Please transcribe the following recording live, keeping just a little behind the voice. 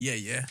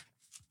Yeah.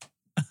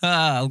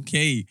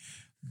 Okay.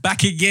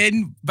 Back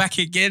again.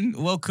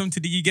 Welcome to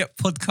the You Get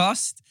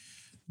podcast.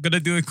 Gonna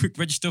do a quick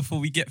register before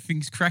we get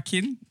things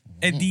cracking.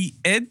 Eddie,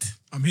 Ed.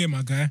 I'm here,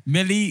 my guy.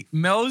 Melly,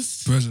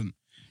 Mels. Present.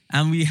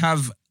 And we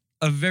have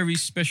a very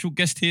special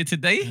guest here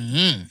today.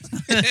 Feel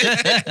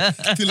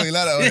like you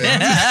like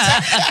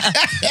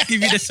that.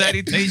 Give you the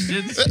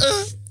salutations.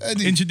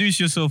 Eddie, Introduce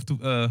yourself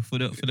to, for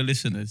the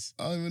listeners.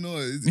 I don't even know.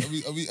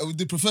 Are we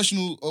the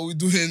professional or are we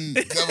doing...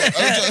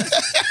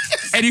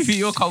 Anything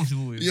you're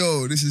comfortable with.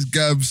 Yo, this is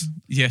Gabs.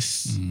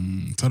 Yes.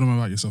 Tell them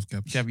about yourself,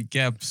 Gabs. Gabby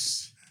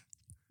Gabs.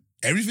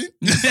 Everything?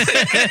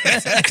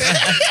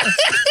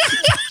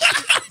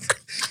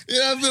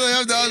 Yeah, I feel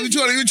like which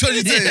one you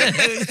trying to say?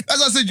 That's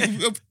what I said.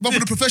 But for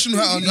the professional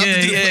hat on. The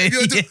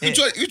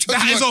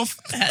hat's off.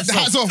 The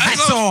hat's off.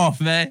 Hats off,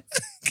 man.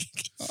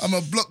 I'm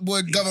a block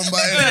boy governed by...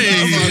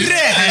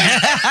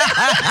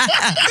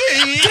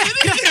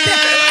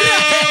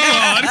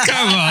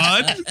 Come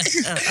on.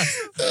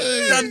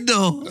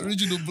 Nando.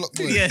 Original block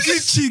boy. Yes.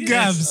 Gucci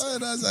Gabs. Oh,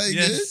 that's how you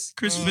Yes.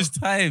 Christmas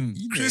time.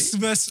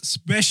 Christmas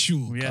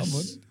special.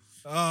 Yes.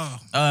 Oh,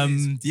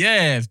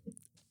 Yeah.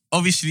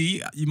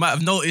 Obviously, you might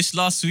have noticed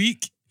last week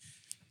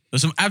there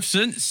was some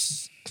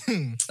absence.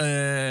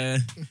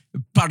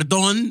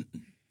 Pardon.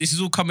 This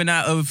is all coming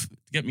out of.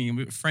 Get me, I'm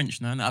a bit French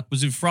now. I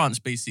was in France,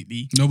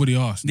 basically. Nobody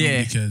asked. Yeah.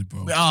 Nobody cares,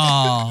 bro.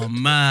 Oh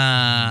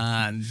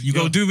man, you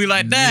gonna do me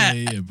like that?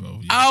 Yeah, bro.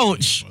 Yeah,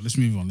 Ouch. bro. Let's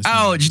move on.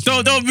 Ouch!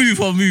 Don't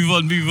move on.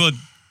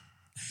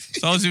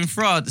 So I was in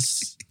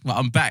France. Well,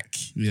 I'm back.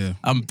 Yeah.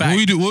 I'm back. What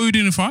were you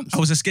doing in France? I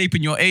was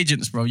escaping your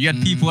agents, bro. You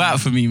had people out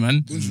for me,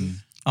 man.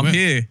 I'm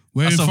here.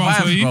 Where I in France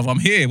survived, were you? bro. I'm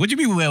here. What do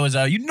you mean where was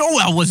I? You know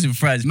I was in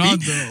France. No,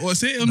 B.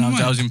 what's it? No,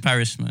 I was in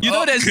Paris, man. You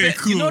know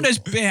there's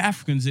bare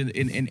Africans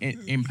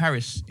in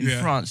Paris, in Yeah.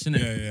 France,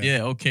 innit?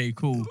 Yeah. Okay,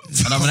 cool.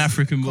 And I'm an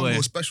African boy.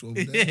 Congo special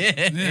over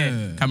there.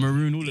 Yeah.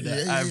 Cameroon, all of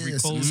that. Ivory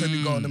Coast.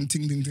 Senegal, them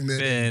ting there.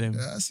 Fair, them.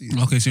 Yeah, I see.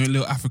 Okay, so you're in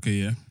Little Africa,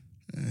 yeah?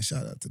 Yeah,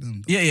 shout out to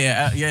them.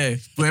 Yeah.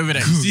 Wherever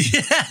that is.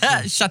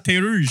 Château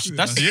Rouge.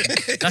 That's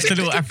it. That's the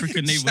little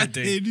African neighborhood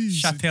there.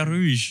 Château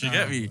Rouge. You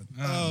get me?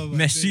 oh my days.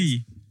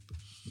 Merci.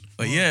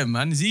 But yeah,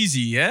 man, it's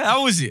easy, yeah?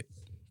 How was it?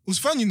 It was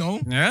fun, you know.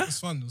 Yeah? It was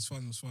fun.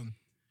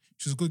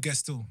 She was a good guest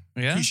still.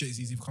 Yeah? Appreciate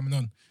Zizi for coming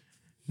on.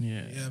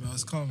 Yeah. Yeah, man, I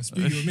was calm. Speak,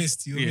 you were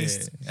missed.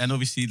 And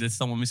obviously there's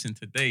someone missing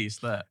today.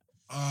 It's like,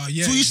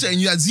 Yeah. So you saying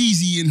you had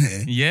ZZ in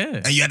here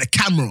yeah. and you had a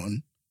camera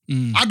on?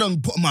 I done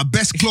put my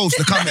best clothes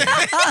to come in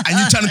and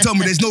you trying to tell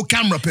me there's no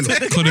camera pillow.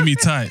 Couldn't be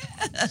tight.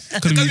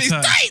 Couldn't be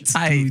tight.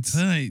 Tight.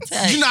 Tight.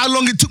 You know how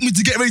long it took me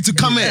to get ready to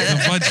come in?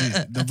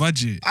 The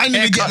budget. I didn't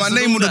even get my Haircuts and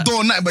name all on the that.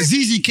 door night, but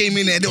ZZ came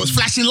in there. There was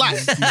flashing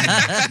lights.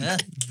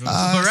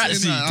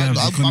 Paparazzi. I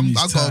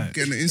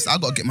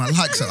gotta get my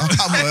likes up. I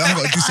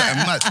gotta do something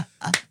mad.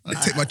 I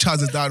take my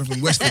trousers down from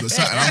Westwood or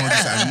something. I'm gonna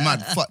do something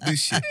mad. Fuck this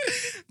shit.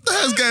 What the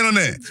hell's going on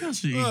there?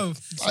 Oh,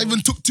 I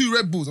even took 2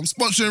 Red Bulls. I'm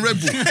sponsoring Red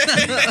Bull.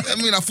 I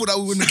mean, I thought that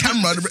we in the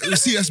camera, we'll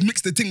see us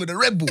mix the thing with the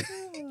Red Bull.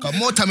 Got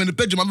more time in the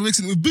bedroom, I've been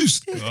mixing it with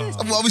Boost.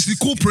 I'm obviously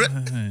corporate,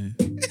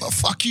 but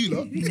fuck you,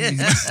 lot. You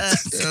know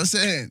what I'm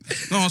saying?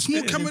 No,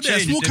 small camera there.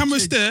 change, Small they've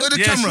camera's there. Where the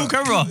Yeah, camera? small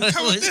camera.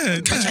 Camera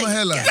there. Catch my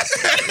hairline.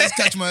 Let's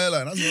catch my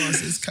hairline. That's what I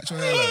said. Let's catch my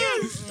hairline. You know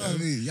what I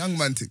mean, young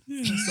man thing.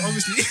 so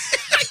obviously,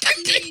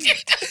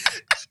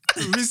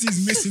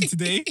 Rizzy's missing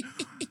today.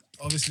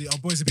 Obviously, our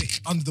boy's a bit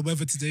under the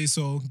weather today,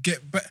 so get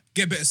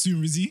better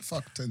soon, Rizzy.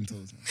 Fuck 10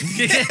 toes. Man.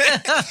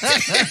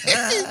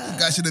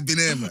 Guy should have been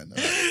here, man.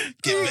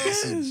 Get better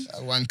soon.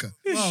 A wanker.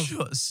 Well,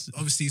 Shots.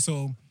 obviously,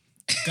 so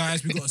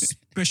guys, we got a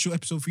special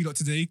episode for you lot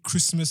today,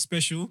 Christmas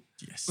special.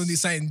 Yes. Gonna do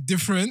something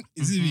different,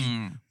 is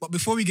it? But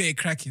before we get it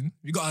cracking,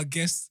 we got our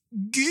guest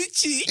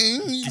Gucci.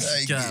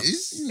 Like Gabs.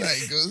 this.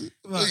 Like this.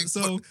 Right,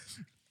 so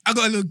I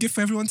got a little gift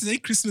for everyone today,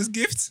 Christmas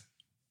gift.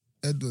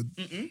 Edward,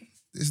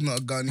 it's not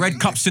a Ghanaian Red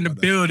cups gift, in the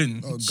brother.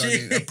 building. Oh,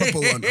 Ghanaian. A proper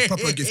one. A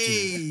proper gift.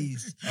 You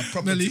know. A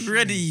proper Melly. gift.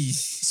 Ready.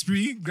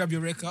 Spree, grab your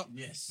red cup.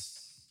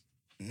 Yes.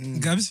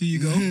 Gabs, here you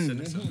go. Listen,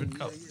 red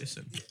cup.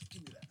 Listen.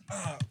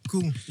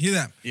 Cool. You hear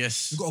that?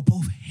 Yes. We got a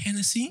bowl of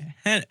Hennessy.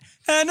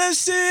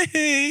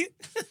 Hennessy.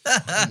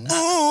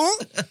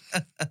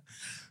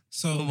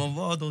 So My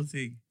Vardo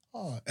thing.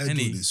 Oh, Edward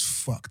Henny. is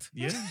fucked.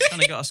 Yeah. Trying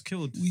to get us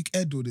killed. Weak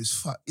Edward is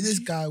fucked. This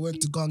guy went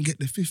to go and get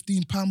the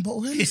 £15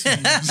 bottle Hennessy.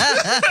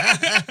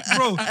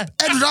 bro,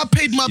 Edward, I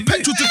paid my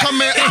petrol to come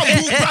here. I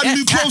bought brand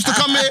new clothes to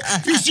come here.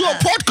 It's your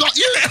podcast.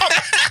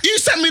 You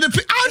sent me the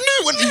picture. I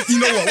knew when, you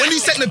know what? When he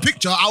sent the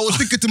picture, I was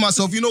thinking to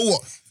myself, you know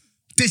what?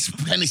 This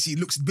Hennessy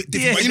looks a bit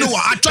different. But you know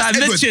what? I trust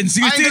Edward. Dimensions.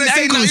 You I ain't gonna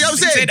say angles. nothing. You know what I'm You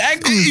saying? said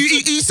angles.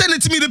 He sent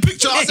it to me the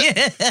picture. I said,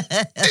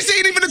 this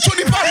ain't even a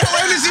 £20 bottle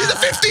Hennessy. It's a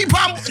 £15.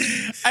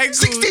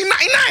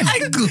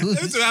 $16.99.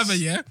 let me have it,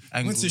 yeah? I went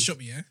Angle. to the shop,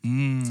 yeah?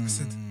 I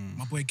said,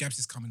 my boy Gabs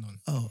is coming on.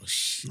 Oh,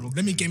 shit. Bro,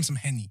 let me get him some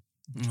Henny.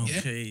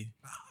 Okay.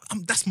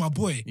 That's my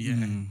boy. Yeah.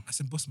 I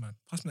said, boss man,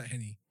 pass me that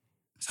Henny.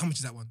 How much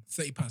is that one?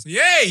 £30.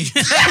 Yay!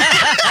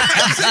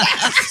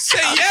 Say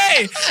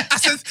yay! I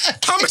said,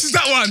 how much is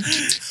that one?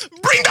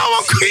 Bring that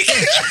one quick!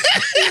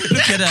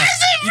 Look at that.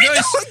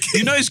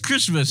 You know it's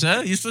Christmas,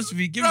 huh? You're supposed to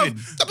be giving.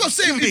 That's what I'm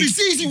saying. If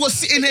Zizi was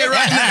sitting here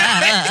right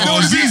now,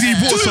 Oh, Zizi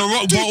bought a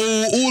rock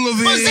bottle, all of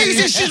but it.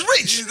 Zizi, she's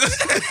rich.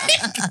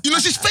 You know,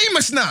 she's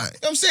famous now. You know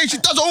what I'm saying? She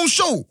does her own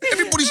show.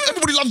 Everybody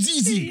loves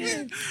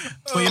Zizi.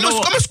 But you I'm know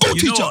what? a school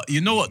teacher.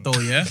 You know what though,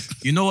 yeah?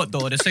 You know what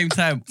though? At the same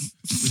time,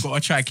 we got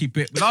to try and keep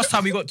it. Last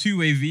time we got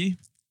two-way V,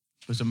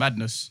 it was a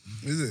madness.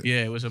 Is it?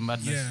 Yeah, it was a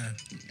madness. Yeah.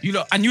 You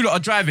lot are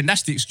driving.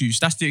 That's the excuse.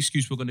 That's the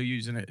excuse we're gonna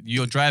use, isn't it?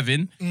 You're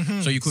driving,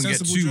 so you couldn't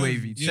Sensible get two-way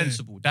driving, V. yeah.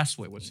 Sensible. That's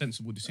what it was.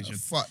 Sensible decision.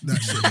 Fuck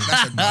that shit.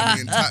 That's a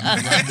dummy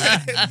entitlement right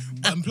there.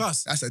 And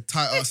plus, That's a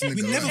tight ass nigga.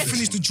 we never right there.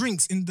 finished the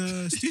drinks in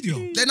the studio.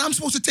 Then I'm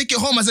supposed to take it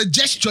home as a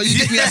gesture. You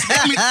get me?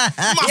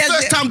 My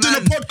first time doing a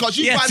podcast.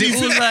 You buy me it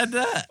was food. like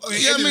that.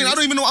 Yeah, I mean, I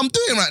don't even know what I'm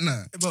doing right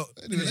now. But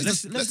Anyway,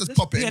 let's just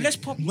pop it. Yeah, anyway. let's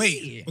pop.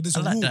 wait, but there's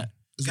I a like rule. that.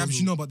 Gabs,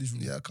 you know about this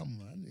rule. Yeah, come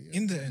on.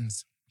 In the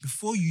ends,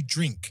 before you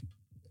drink,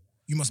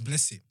 you must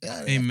bless it.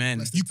 Yeah, Amen.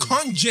 bless You the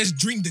can't just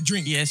drink the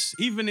drink. Yes,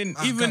 even in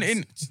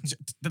Gabs.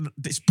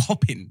 it's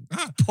popping.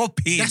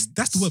 Popping. That's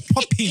the word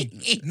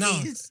popping. Now,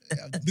 thing.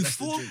 Yeah, bless the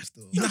before, drinks,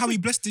 though. you know how we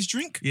bless this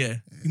drink? Yeah.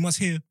 You must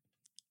hear.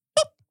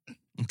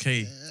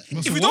 Okay.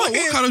 If we don't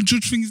hear, What kind of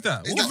judge thing is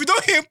that? if we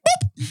don't hear,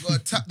 pop, You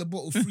gotta tap the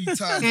bottle 3 times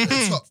at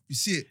the top. You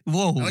see it?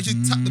 Whoa. And once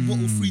you tap the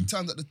bottle 3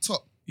 times at the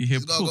top, You hear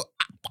you gotta pop. go.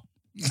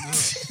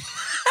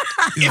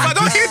 if I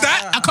don't hear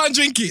that, I can't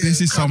drink it. This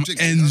is some Can't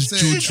drink it, you know ends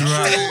what I'm saying? judge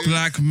rap,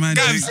 black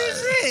magic. Gabs,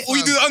 all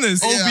you do the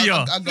honors. Yeah,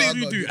 Obia. I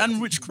got Do.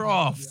 And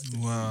witchcraft. You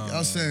know what Wow.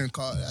 I'm saying,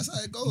 Carl, that's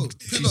how it goes.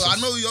 Pillow, I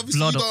know you obviously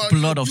Blood you of- don't,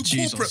 blood you, of you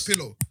Jesus. corporate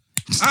pillow.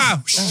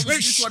 Ah,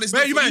 this one is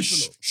not you for man, you, shh,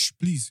 Pillow. shh,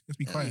 please, let's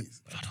be quiet.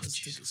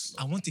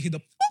 I want to hear the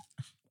I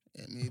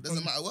mean, it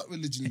doesn't matter what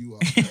religion you are.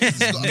 It's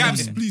got-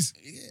 Gabs, please.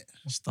 Yeah.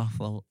 Stuff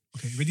out.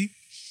 Okay, ready?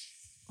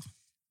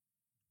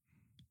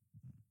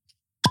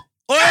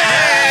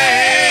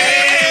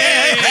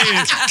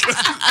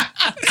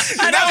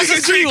 That was a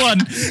sweet one.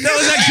 That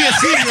was actually a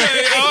sweet one.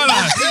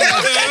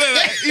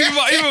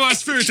 Even my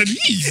spirit said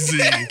easy.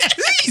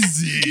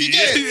 You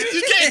get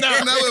it now.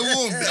 Now we're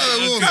warm.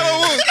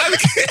 I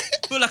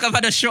feel like I've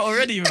had a shot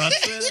already, man.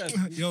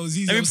 Yo,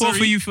 Zizi, Let me I'm pour sorry.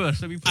 for you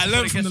first. Let me pour I for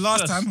learned from the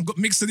last first. time. I got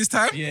mixer this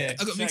time. Yeah,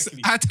 I got mixer.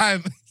 exactly. I had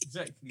time.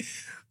 Exactly.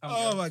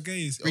 Oh my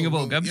days. Bring a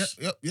bottle, Gabs.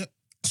 Yep.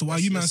 So while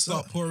Yes, you man yes,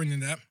 start sir. pouring in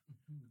that,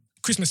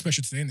 Christmas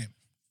special today, innit?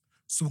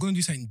 So we're gonna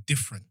do something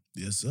different.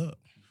 Yes, sir.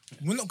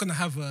 We're not gonna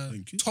have a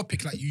Thank you.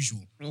 topic like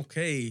usual.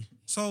 Okay.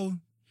 So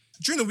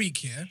during the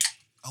week, yeah,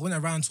 I went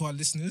around to our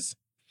listeners.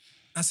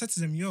 I said to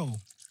them, "Yo,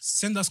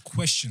 send us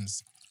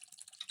questions.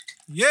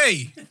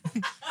 Yay!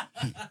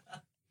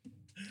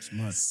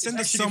 Send us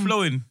Actually some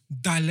flowing.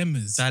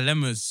 dilemmas.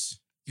 Dilemmas.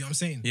 You know what I'm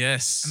saying?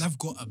 Yes. And I've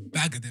got a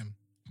bag of them.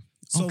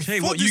 So Okay,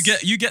 for what this-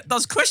 you get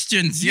those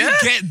questions, You yeah?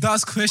 get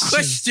those questions.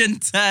 Question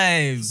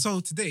time. So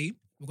today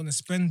we're gonna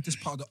spend this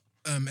part of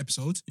the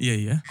episode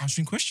Yeah.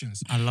 answering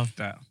questions. I love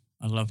that.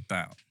 I love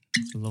that.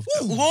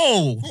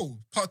 Whoa. Oh,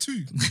 part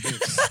 2.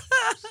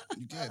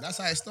 Yeah, that's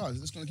how it starts.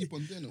 It's just gonna keep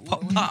on doing it.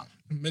 Pop, pop.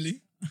 Melly.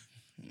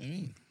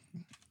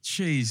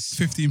 Jeez.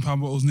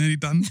 £15 bottles nearly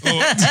done. You see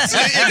what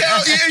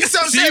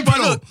I'm saying, but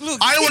Pillow? look.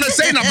 I don't want to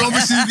say nothing, but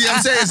obviously, you know what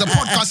I'm saying, it's a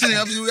podcast,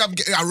 innit? We have to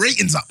get our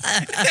ratings up.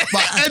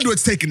 But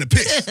Edward's taking the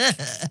piss.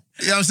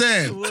 You know what I'm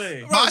saying?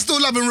 Way. But I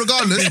still love him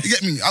regardless. You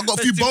get me? I got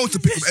a few bones to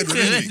pick with Edward,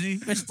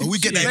 innit? But we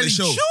get that in the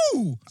show.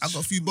 Choo. I got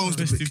a few bones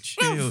to pick,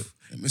 Chill.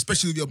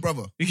 especially with your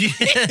brother. Yeah.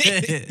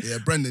 Yeah,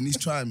 Brendan, he's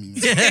trying me,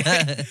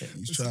 man.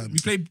 He's trying me. We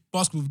play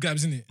basketball with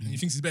Gabs, innit? And he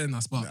thinks he's better than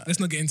us, but let's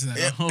not get into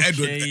that.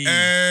 Okay.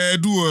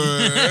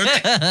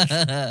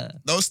 Edward.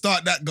 Don't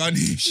start that gun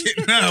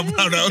shit now,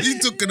 brother. What are you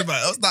talking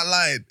about? Don't start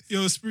lying.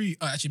 Yo, Spree.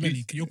 Actually,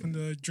 Melly, can you open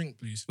the drink,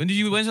 please?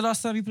 When's the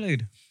last time you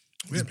played?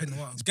 We haven't played in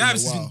a while.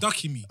 Gabs has while. been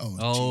ducking me.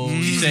 Oh,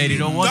 he said he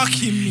don't want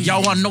Ducking me.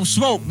 Y'all want no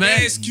smoke, man.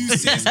 Bare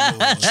excuses. Church.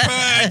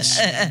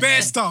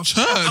 Bare stuff.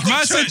 Church,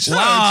 man said church.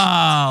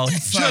 Wow.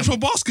 Church for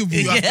basketball.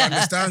 You have to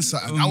understand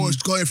something. I was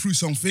going through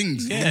some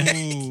things. Yeah.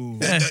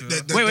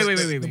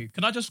 Wait.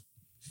 Can I just...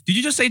 Did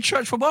you just say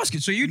church for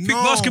basket? So you'd pick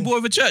No. basketball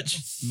over church?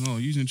 No,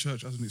 using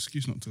church as an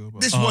excuse not to go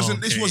back. This Oh,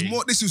 wasn't. This was okay.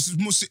 more. This was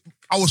more.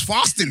 I was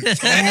fasting.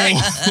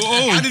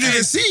 Oh. I didn't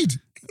even seed.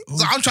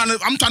 So I'm trying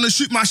to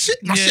shoot my shit.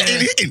 My shit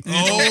ain't hitting.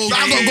 Oh, So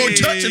I gotta go to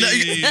church and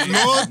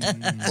Lord,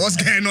 what's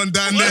going on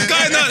down there? What's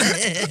going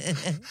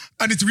on?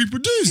 I need to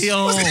reproduce.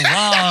 Yo, wow. I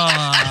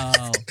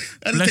need to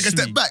Bless take a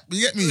step me. back.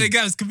 You get me? Hey,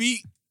 Gabs, can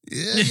we...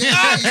 Yeah. You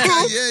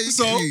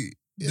So, get me?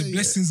 The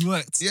blessings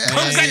worked. Yeah.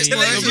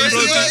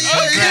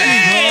 Congratulations.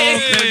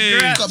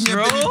 Congrats, Got me a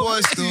bro. baby boy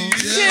still.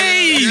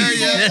 Jeez.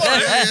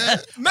 Yeah.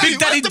 Big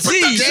Daddy T.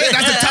 Yeah,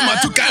 that's the time I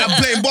took out of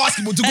playing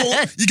basketball to go.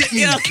 You get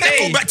me?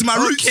 Okay. Go back to my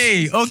roots.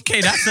 Okay.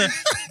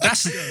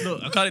 That's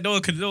look. I can't. No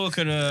one can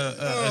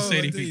say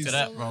anything days. to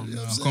that, bro.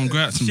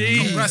 Congrats, man.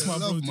 Jeez. Congrats, my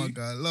love bro, my dude.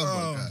 guy. Love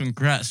my guy.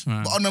 Congrats,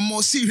 man. But on a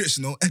more serious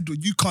note,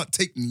 Edward, you can't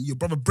take me. Your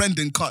brother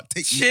Brendan can't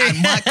take me. Shit.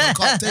 And Michael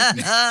can't take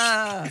me.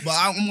 But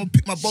I'm gonna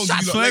pick my bones.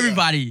 Shots with you for lot later.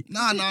 everybody.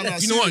 Nah. You know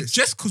what? serious.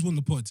 Just because we're on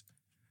the pod,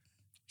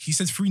 he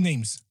said 3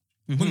 names.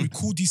 When we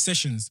record these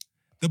sessions,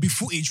 there'll be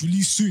footage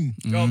released soon.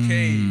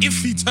 Okay.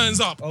 If he turns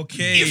up.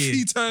 Okay. If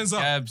he turns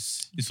up.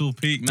 Gabs, it's all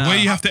peak The now.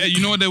 way you have to,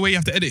 you know what? The way you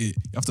have to edit it,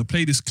 you have to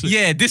play this clip.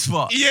 Yeah, this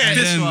what. Yeah, And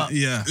this then, what.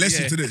 yeah.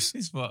 Listen Yeah. to this.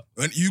 This what.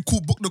 When you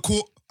book the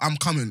court, I'm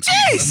coming.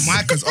 When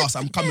Mike has asked,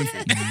 I'm coming for.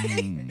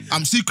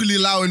 I'm secretly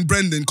allowing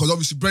Brendan because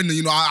obviously Brendan,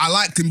 you know, I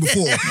liked him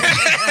before,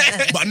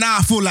 but now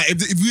I feel like if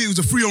it was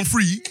a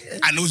 3-on-3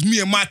 and it was me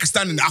and Micah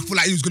standing there, I feel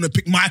like he was gonna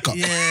pick Micah.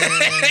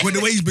 But the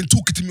way he's been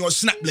talking to me on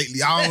Snap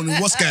lately, I don't know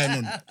what's going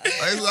on.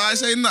 I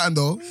say nothing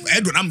though.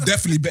 Edward, I'm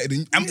definitely better than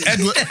you. I'm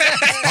Edward.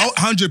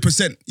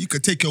 100%. You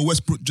could take your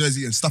Westbrook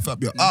jersey and stuff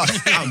up your ass.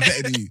 I'm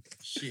better than you.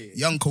 Shit.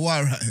 Young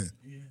Kawhi right here.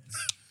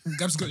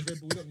 Gab's got his Red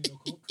Bull. We don't need no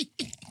coke.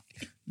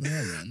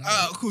 Yeah, man.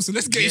 Cool. So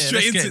let's get Yeah,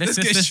 straight into it. Let's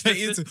get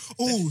straight let's- into it.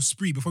 Oh,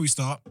 Spree, before we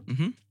start, if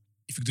you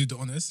could do the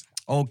honors.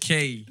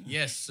 Okay,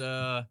 yes,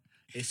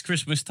 it's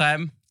Christmas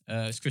time.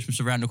 It's Christmas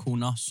around the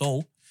corner.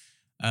 So,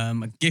 a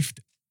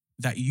gift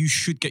that you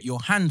should get your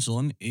hands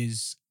on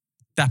is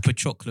Dapper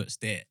chocolates.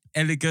 They're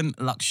elegant,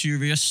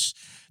 luxurious,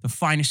 the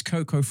finest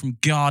cocoa from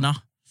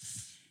Ghana.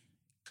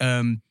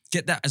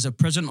 Get that as a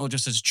present or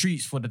just as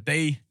treats for the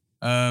day.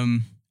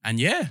 And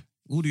yeah,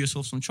 order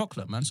yourself some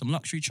chocolate, man. Some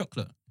luxury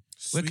chocolate.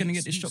 Where can I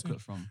get this chocolate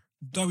from?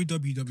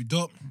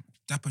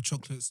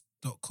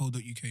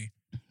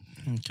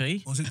 www.dapperchocolates.co.uk.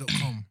 Okay. Or is it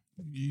 .com?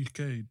 UK,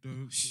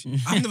 though.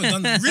 I've never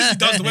done it. Really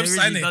does the It really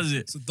website, innit? does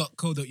it. So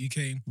 .co.uk.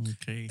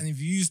 Okay. And if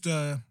you use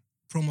the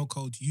promo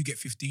code, you get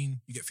 15%,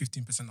 you get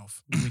 15%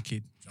 off. Wicked.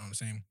 You know what I'm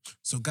saying?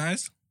 So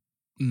guys,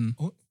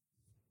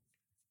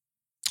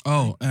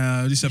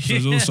 This episode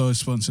is also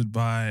sponsored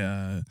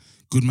by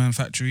Goodman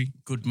Factory.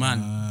 Good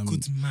man.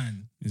 good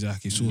man.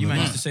 Exactly. It's all You man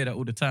about used to say that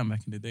all the time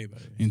back in the day, by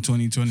the way. in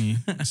 2020.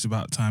 It's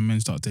about time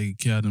men start taking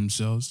care of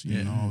themselves.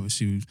 You know,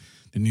 obviously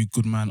the new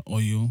Goodman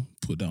oil.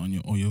 Put that on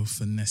your oil,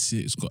 finesse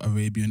it. It's got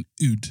Arabian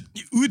oud.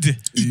 Oud.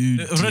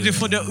 Ready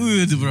for the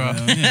oud, bro.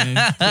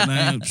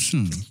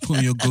 Put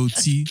on your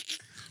goatee.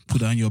 Put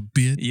that on your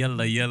beard.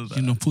 Yalla. You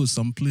know, put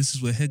some places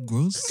where hair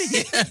grows.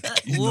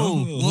 You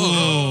Whoa. know?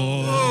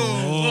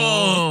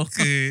 Whoa.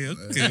 Okay.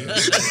 Before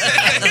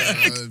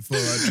I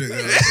drink,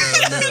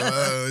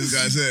 this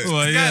guy said.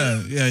 Well,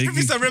 yeah. You Give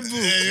me can, some Red Bull.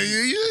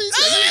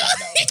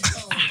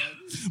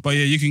 but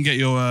yeah, you can get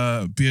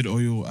your beard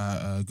oil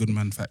at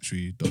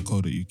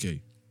goodmanfactory.co.uk.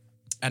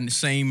 And the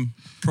same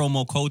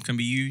promo code can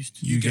be used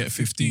You get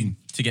 15.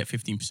 to get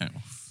 15%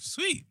 off.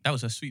 Sweet. That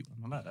was a sweet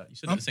one. I like that. You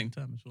said it at the same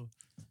time as well.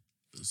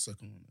 The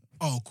second one.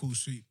 Oh, cool,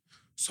 sweet.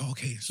 So,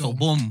 okay. So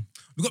boom.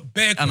 we got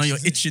bare I know you're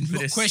questions, itching innit? for We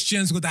got this.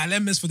 questions, we got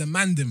dilemmas for the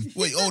mandem.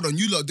 Wait, hold on.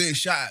 You lot doing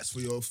shout-outs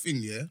for your thing,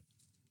 yeah?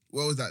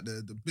 What was that?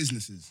 The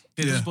businesses?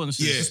 There's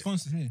sponsors. Yeah. The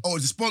sponsors here. Oh,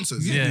 the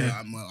sponsors? Yeah.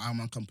 I'm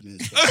a company.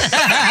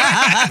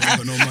 I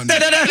got no money. No,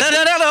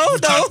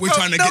 We're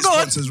trying to get go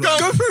on. sponsors, right?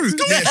 Go through.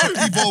 Yeah, so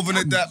Evolve and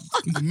Adapt,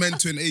 the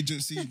mentoring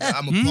agency that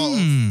I'm a part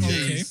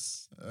Okay. of.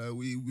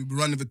 We've been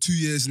running for 2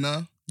 years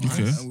now.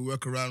 Okay. And we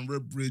work around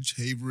Redbridge,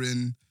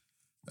 Havering.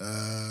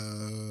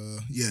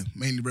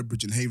 Mainly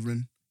Redbridge and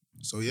Havering.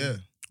 So yeah,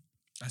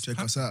 check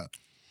us out.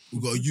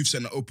 We've got a youth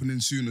centre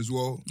opening soon as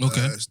well.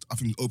 Okay. I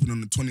think it's opening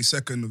on the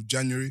 22nd of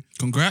January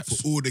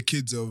Congrats. for all the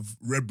kids of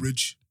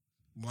Redbridge.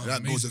 Wow,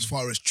 That goes as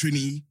far as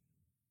Trinity.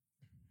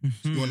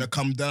 If you want to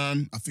come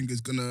down, I think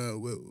it's gonna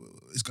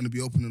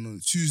be opening on a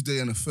Tuesday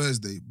and a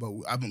Thursday, but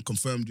I haven't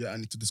confirmed yet. I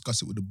need to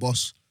discuss it with the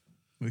boss.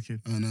 Wicked.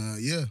 And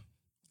yeah,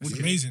 It's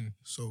amazing.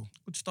 so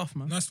Good stuff,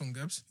 man. Nice one,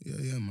 Gabs.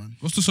 yeah, man.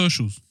 What's the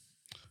socials?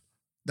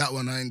 That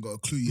one I ain't got a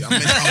clue yet.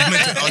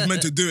 I was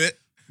meant to do it,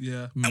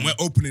 Yeah. and we're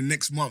opening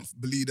next month.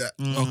 Believe that.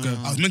 Okay.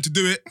 I was meant to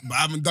do it, but I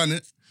haven't done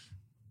it.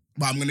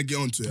 But I'm gonna get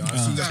onto it.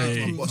 As soon as I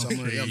get to my boss, I'm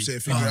gonna figure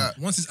it out.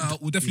 Once it's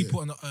out, we'll definitely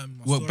put on a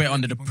Work story better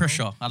under the keep on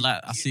pressure.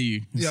 I see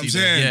you. Yeah, I'm See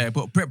that. saying. Yeah,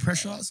 but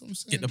pressure, That's what I'm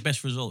saying. get the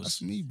best results.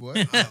 That's me, boy.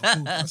 going.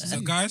 Cool.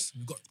 So, guys,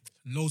 we've got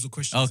loads of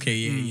questions. Okay,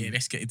 yeah.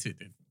 Let's get into it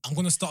then. I'm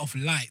gonna start off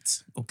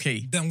light.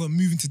 Okay. Then I'm gonna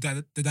move into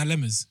the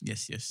dilemmas.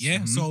 Yes.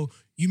 Yeah. So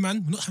you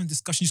man, we're not having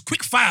discussions.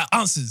 Quick fire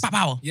answers.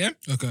 Pow. Yeah.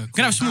 Okay.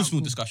 Can I have a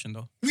small discussion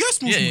though? We got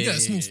small. Yeah,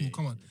 small. yeah.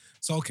 Come on.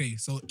 So okay.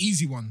 So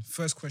easy one.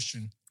 First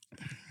question.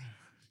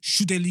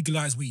 Should they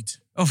legalize weed?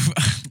 Oh,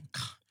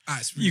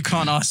 Alright, you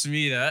can't ask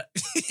me that.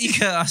 You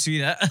can't ask me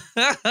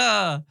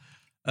that.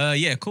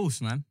 Yeah, of course,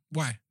 man.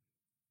 Why?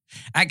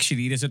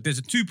 Actually, there's a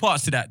two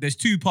parts to that. There's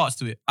two parts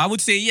to it. I would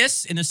say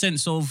yes, in the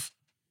sense of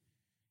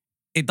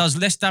it does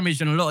less damage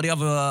than a lot of the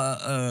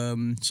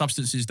other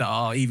substances that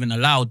are even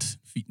allowed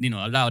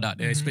out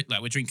there. It's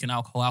like we're drinking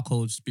alcohol.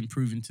 Alcohol's been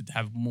proven to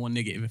have more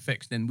negative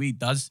effects than weed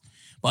does.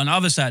 But on the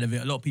other side of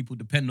it, a lot of people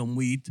depend on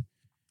weed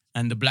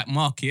and the black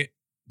market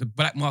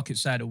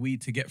side of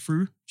weed to get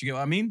through. Do you get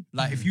what I mean?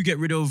 Like if you get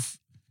rid of,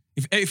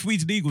 if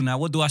weed's legal now,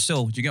 what do I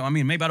sell? Do you get what I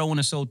mean? Maybe I don't want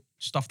to sell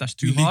stuff that's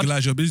too You hard.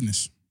 legalize your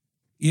business.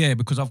 Yeah,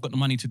 because I've got the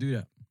money to do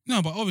that.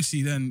 No, but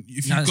obviously then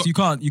if Nah, you've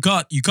got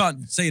you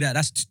can't say that.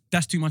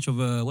 That's too much of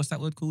a what's that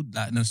word called?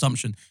 Like an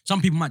assumption.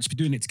 Some people might just be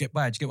doing it to get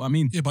by. Do you get what I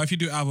mean? yeah, but if you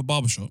do it out of a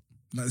barbershop,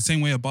 like the same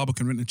way a barber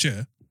can rent a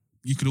chair,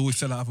 you could always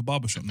sell it out of a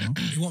barbershop now.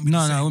 It won't be No,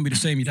 the same. it wouldn't be the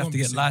same. You'd It have won't to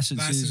be get the same.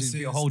 licenses. It'd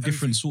be a whole different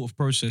everything. sort of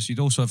process. You'd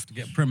also have to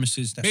get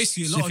premises. That's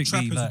Basically, a lot of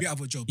specifically, trappers will like- be out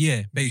of a job.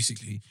 Yeah,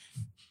 basically.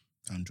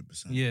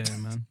 100%. Yeah,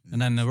 man.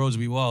 And then the roads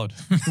will be wild.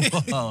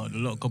 Wild. A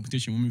lot of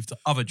competition. We'll move to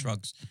other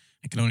drugs.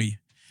 I can only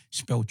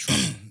spell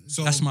trouble.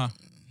 So That's my.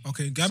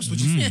 okay, Gabs, what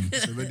you think?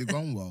 It's already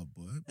gone wild,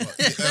 boy.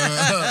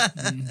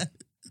 But,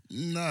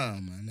 nah,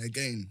 man.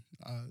 Again,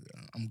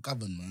 I'm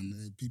governed,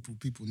 man.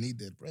 People need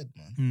their bread,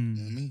 man. You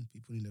know what I mean?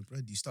 People need their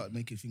bread. You start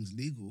making things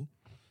legal,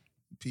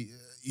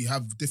 you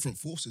have different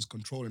forces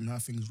controlling how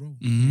things roll.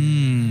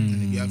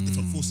 And if you have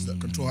different forces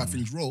that control how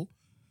things roll,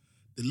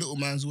 the little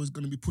man's always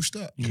going to be pushed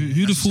out. Who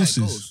the That's just how it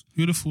forces? goes.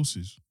 Who the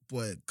forces?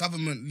 Boy,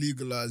 government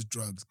legalized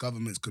drugs.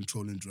 Government's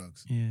controlling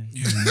drugs. Yeah.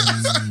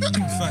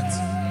 Facts.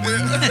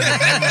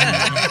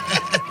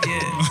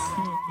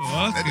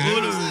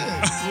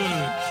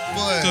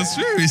 Boy,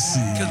 Conspiracy.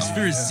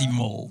 Conspiracy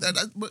mole.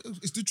 but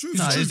it's the truth.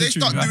 No, So it's if the they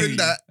truth. start I hear doing you.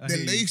 that, I then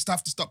hear they you.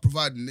 have to start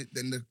providing it.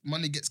 Then the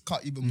money gets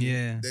cut even more.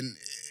 Yeah. Then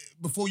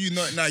before you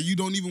know it, now you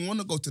don't even want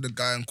to go to the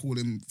guy and call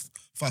him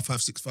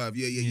 5565.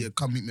 Yeah.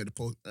 Come meet me at the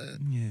post.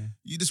 Yeah.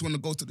 You just want to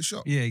go to the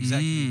shop. Yeah,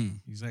 exactly.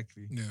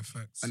 Exactly. Yeah,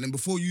 facts. And then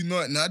before you know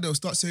it, now they'll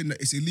start saying that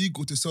it's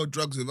illegal to sell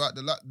drugs without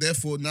the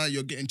therefore now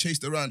you're getting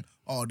chased around.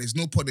 Oh, there's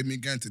no point in me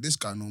going to this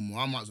guy no more.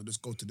 I might as well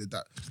just go to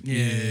that.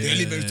 Yeah.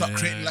 They'll even start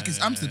creating like it's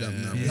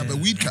Amsterdam now. We have a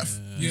weed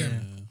cafe. Yeah.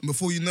 And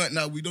before you know it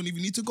now, we don't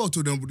even need to go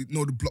to the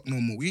block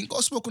no more. We ain't got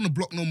to smoke on the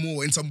block no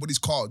more in somebody's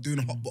car doing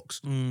a hot box.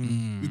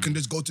 We can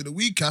just go to the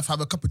weed cafe,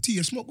 have a cup of tea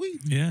and smoke weed.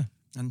 Yeah.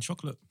 And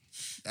chocolate.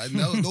 And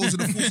those are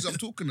the forces I'm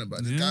talking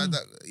about. The guy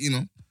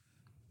that,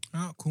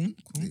 Ah, cool.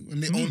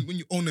 when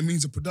you own the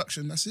means of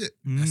production, that's it.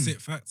 That's it,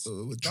 facts.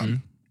 So we're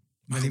done.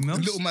 Melly The Mills?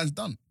 little man's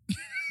done.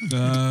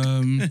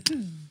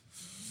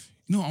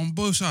 On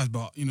both sides,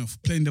 but for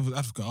playing devil's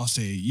advocate, I'll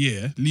say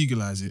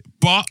legalize it.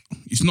 But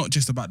it's not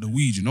just about the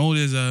weed.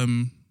 There's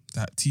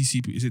that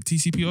TCP. Is it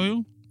TCP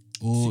oil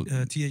or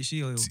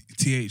THC oil.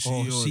 THC Or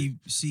oil?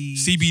 CBD.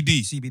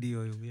 CBD. CBD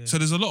oil, yeah. So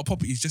there's a lot of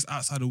properties just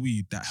outside of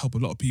weed that help a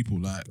lot of people,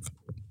 like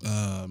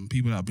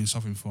people that have been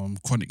suffering from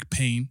chronic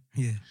pain,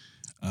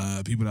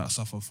 Yeah. people that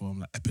suffer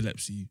from like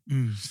epilepsy.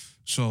 Mm.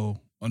 So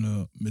on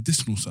a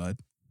medicinal side,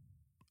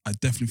 I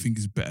definitely think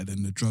it's better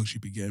than the drugs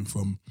you'd be getting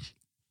from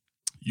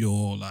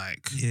your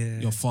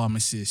your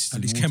pharmacist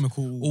And these all-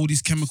 chemical. all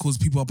these chemicals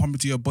people are pumping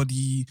to your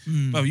body.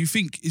 But you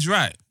think it's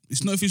right.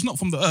 It's not if it's not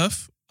from the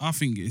earth, I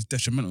think it's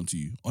detrimental to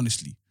you,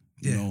 honestly.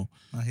 Yeah.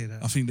 I hear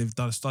that. I think they've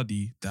done a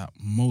study that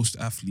most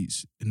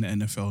athletes in the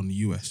NFL in the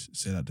US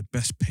say that the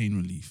best pain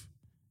relief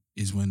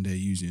is when they're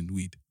using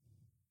weed.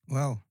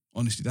 Wow.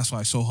 Honestly, that's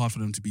why it's so hard for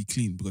them to be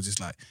clean, because it's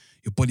like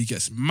your body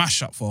gets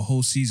mashed up for a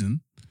whole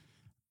season.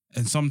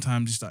 And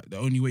sometimes it's like the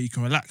only way you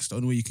can relax, the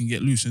only way you can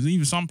get loose. And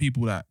even some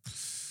people that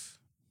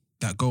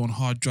go on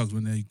hard drugs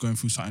when they're going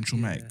through something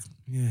traumatic.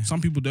 Yeah.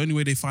 Some people, the only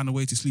way they find a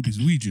way to sleep is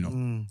weed,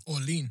 Or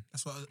lean.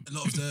 That's what a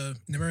lot of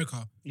in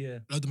America, Yeah.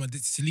 a lot of them are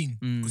addicted to lean.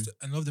 Because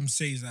a lot of them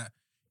say is that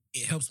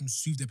it helps them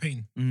soothe their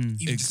pain. Even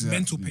just Exactly.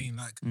 mental pain,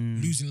 like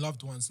losing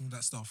loved ones and all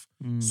that stuff.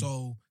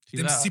 So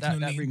them sipping on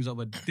that lean. brings up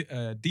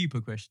a deeper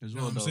question as You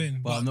know well, what I'm though.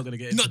 saying? But I'm not going to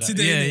get into Not that.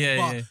 today, Yeah, innit?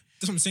 yeah, But yeah.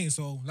 that's what I'm saying.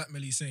 So, like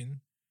Melly's saying,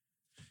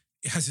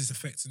 it has its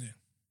effects, innit?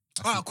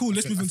 Alright, cool.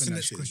 Let's move on to the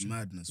next question.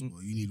 Madness, bro.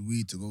 You need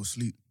weed to go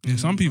sleep. Yeah,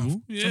 some people,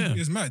 Some-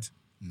 It's mad.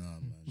 Nah,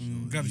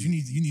 man. Gabs, you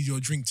need your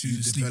drink to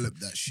you sleep. develop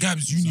that shit.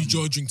 Gabs, you need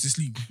your drink to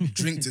sleep.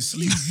 Drink to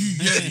sleep.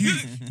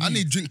 I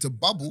need drink to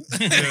bubble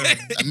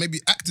and maybe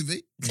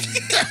activate.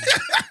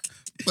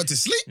 But to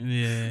sleep?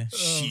 Yeah.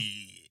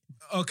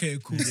 Okay,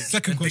 cool.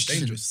 Second question.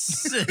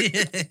 Dangerous.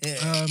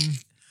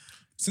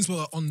 Since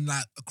we're on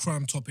like a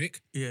crime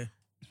topic, Yeah.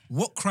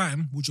 what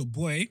crime would your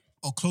boy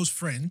or close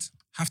friend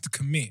have to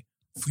commit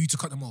for you to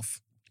cut them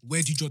off?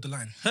 Where do you draw the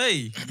line?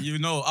 Hey,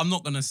 I'm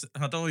not going to,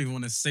 I don't even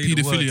want to say the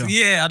Paedophilia. word.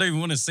 Yeah, I don't even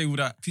want to say all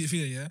that.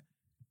 Pedophilia, yeah?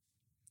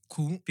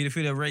 Cool.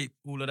 Pedophilia, rape,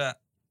 all of that.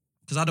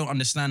 Because I don't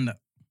understand that.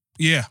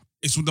 yeah,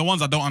 it's the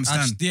ones I don't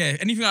understand.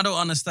 Anything I don't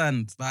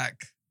understand,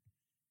 like,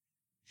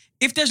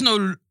 if there's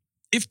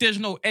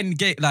no end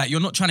game, like you're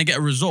not trying to get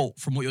a result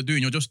from what you're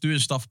doing, you're just doing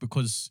stuff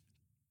because,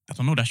 I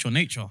don't know, that's your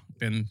nature,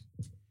 then,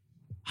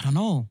 I don't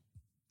know.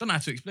 Don't know how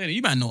to explain it.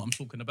 You might know what I'm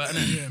talking about,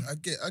 innit? Yeah.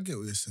 I get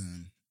what you're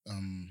saying.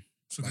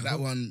 So But that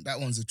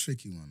one's a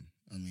tricky one.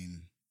 I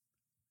mean,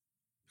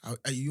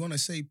 you want to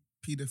say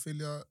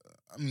paedophilia?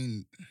 I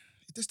mean,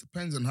 it just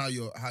depends on how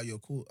you're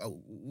called.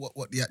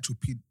 What the actual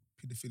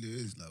paedophilia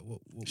is like. What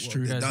It's what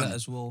true, they've there's done. that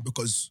as well.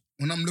 Because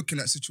when I'm looking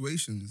at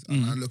situations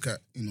and I look at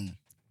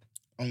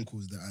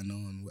uncles that I know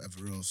and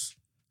whatever else,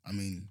 I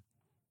mean,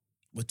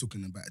 we're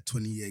talking about a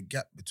 20-year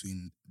gap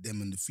between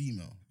them and the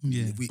female.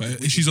 Yeah.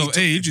 But issues of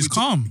age is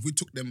calm.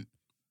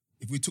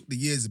 If we took the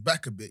years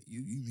back a bit,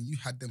 you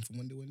had them from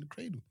when they were in the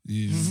cradle.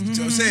 Yeah. Do you know what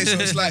I'm saying? So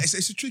it's like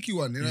it's a tricky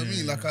one. You know what I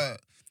mean? Like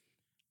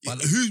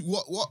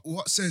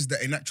What says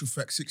that in actual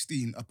fact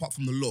 16, apart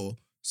from the law,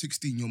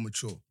 16 you're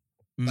mature.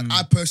 Like Mm.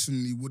 I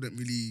personally wouldn't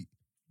really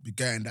be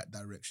going that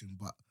direction,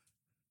 but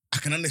I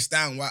can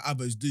understand why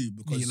others do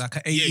because Like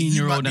an you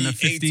 18-year-old might and a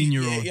be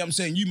 15-year-old. Yeah, I'm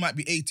saying you might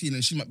be 18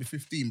 and she might be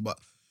 15, but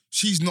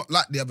she's not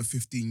like the other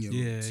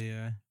 15-year-olds.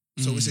 Yeah.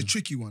 So it's a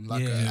tricky one.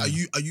 Like, Yeah. are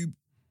you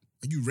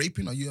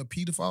raping? Are you a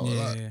paedophile? Or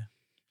like, Yeah.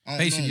 I don't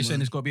Basically, know, you're saying man.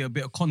 there's got to be a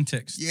bit of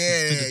context. Yeah,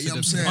 to you know what I'm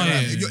the- saying. Oh, Like,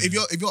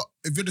 yeah.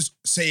 if you're just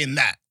saying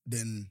that,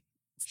 then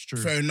It's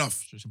true. fair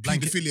enough. It's a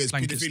blanket- Pedophilia is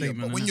blanket pedophilia. statement,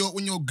 But when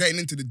innit? you're getting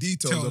into the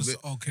details Tells, of it,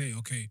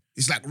 okay.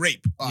 it's like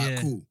rape. Alright,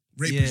 Yeah. cool.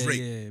 Rape Yeah, is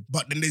rape. yeah.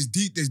 But then there's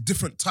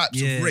different types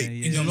Yeah, of rape. yeah.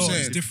 You In know the what law, I'm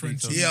it's saying?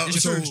 different. Yeah, in the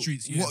so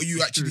streets. Yeah. what are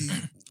you actually?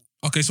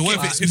 Okay, so what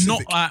if It's it's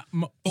not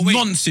specific? wait.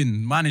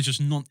 noncing. Mine is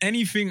just non.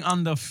 Anything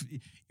under.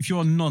 If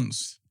you're a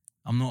nonce,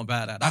 I'm not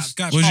about that. That's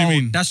Gab, What do you child-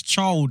 mean? That's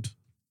child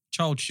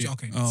shit.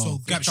 Okay, Oh, so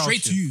okay. Gab, Child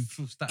straight to shit. you.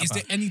 What's that Is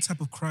there about? any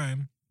type of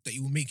crime that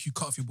will make you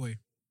cut off your boy?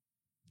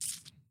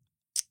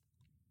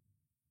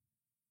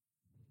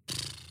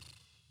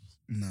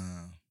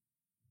 Nah,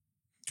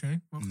 Okay.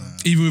 nah,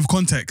 Even with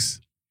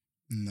context.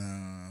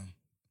 nah.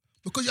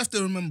 Because you have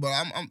to remember,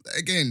 I'm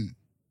again.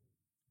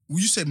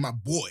 When you say my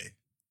boy,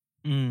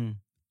 Mm.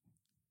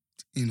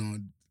 you know,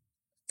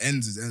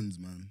 ends is ends,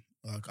 man.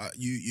 Like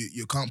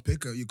you can't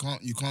pick her. You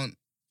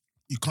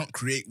can't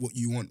create what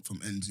you want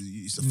from ends.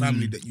 It's a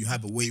family that you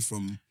have away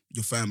from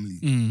your family,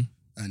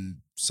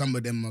 and some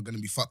of them are gonna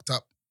be fucked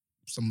up.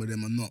 Some of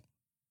them are not.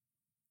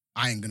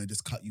 I ain't gonna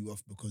just cut you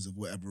off because of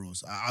whatever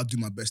else. I'll do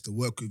my best to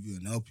work with you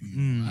and help you.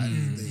 At the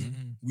end of the day,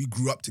 we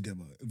grew up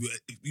together.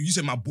 If you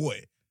said my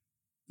boy,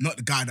 not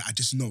the guy that I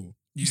just know.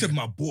 You said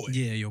my boy.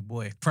 Yeah, your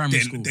boy.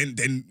 Primary school. Then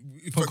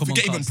Pokemon forget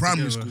even cards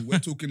primary together. school. We're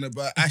talking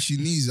about ashy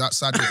knees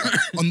outside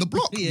on the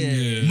block.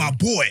 Yeah. My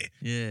boy,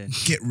 Yeah.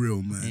 get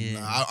real, man.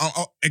 Yeah.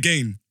 Like,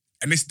 again,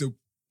 and it's the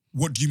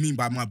what do you mean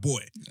by my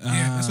boy?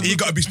 that's a You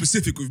gotta be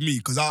specific with me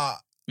because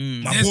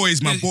Mm. my boy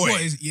is my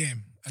boy. Yeah.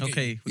 I get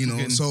Okay. You know,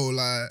 we're talking- so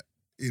like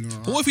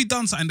But what if he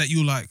done something that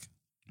you like?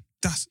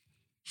 That's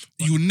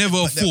you never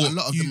but then thought. a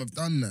lot of you- them have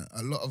done that.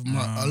 A lot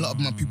of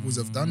my peoples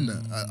have done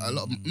that. A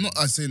lot of not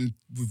as in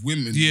with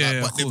women, Yeah, like,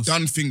 of but they've course.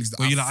 done things that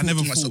Where you're like, I thought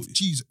never to myself, thought-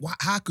 geez,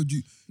 how could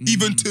you?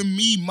 Even to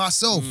me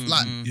myself,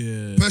 like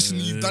yeah,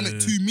 personally, you've done it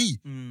to me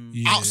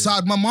yeah,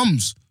 outside my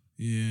mum's.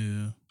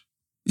 Yeah.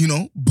 You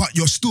know, but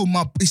you're still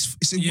my.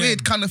 It's a Yeah,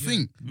 weird kind of yeah.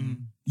 thing.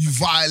 Mm. You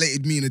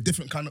violated me in a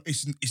different kind of.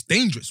 It's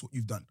dangerous what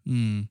you've done,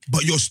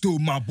 but you're still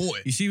my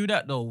boy. You see with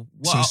that though,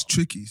 So it's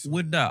tricky. So.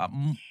 with that,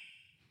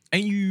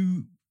 ain't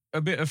you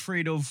a bit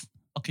afraid of?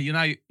 Okay,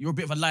 you're a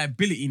bit of a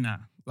liability now.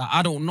 Like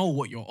I don't know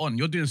what you're on.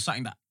 You're doing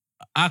something that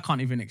I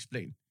can't even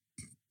explain.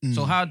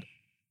 So how,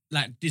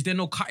 like, is there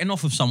no cutting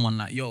off of someone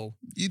like yo?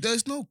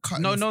 There's no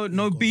cutting.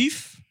 No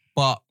beef,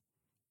 but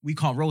we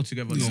can't roll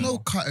together. There's no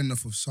more. cutting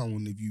off of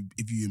someone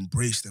if you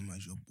embrace them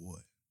as your boy.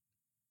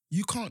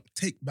 You can't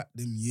take back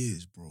them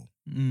years, bro.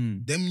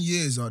 Mm. Them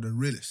years are the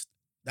realest.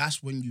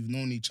 That's when you've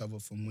known each other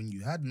from when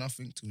you had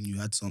nothing to when you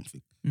had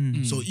something.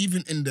 Mm. So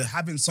even in the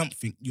having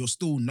something, you're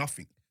still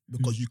nothing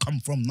because you come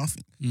from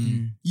nothing.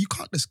 Mm. You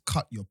can't just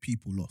cut your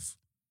people off.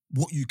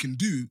 What you can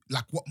do,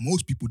 like what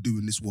most people do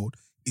in this world,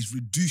 is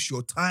reduce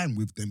your time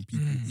with them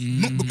people.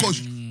 Not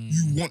because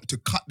you want to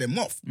cut them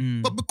off,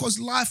 Mm. but because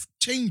life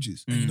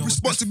changes. you know what's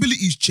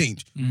Responsibilities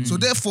change. So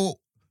therefore,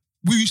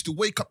 we used to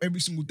wake up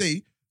every single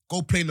day,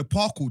 go play in the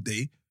park all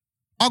day.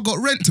 I got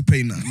rent to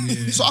pay now.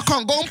 So I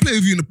can't go and play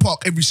with you in the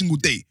park every single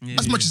day.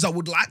 As much as I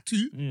would like to.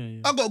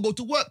 Yeah. I gotta go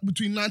to work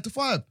between 9 to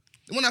 5.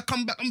 And when I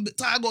come back, I'm a bit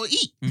tired, I gotta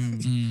eat.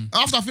 Mm.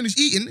 After I finish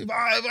eating, if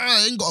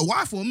I ain't got a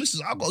wife or a missus,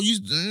 I gotta use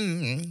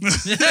and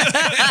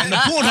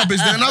the Pornhub is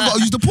there, and I gotta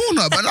use the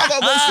Pornhub, and I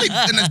gotta go sleep,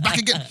 and it's back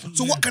again.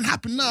 So what can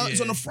happen now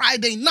is on a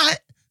Friday night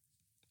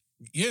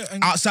Yeah.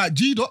 And, outside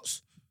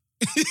G-Dots,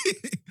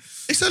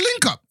 it's a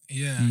link up.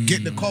 yeah.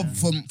 Get the cob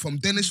from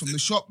Dennis from the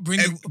shop. Bring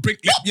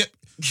Yep.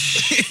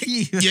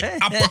 Yeah,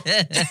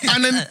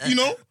 and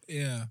then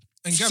Yeah.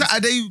 And Gab,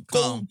 Saturday go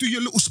Calm. do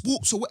your little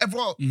sports or whatever.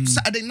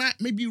 Saturday night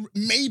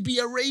maybe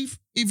a rave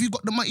if you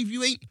got the money. If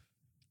you ain't,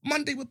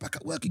 Monday we're back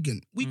at work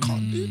again. We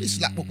can't do this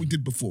like what we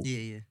did before.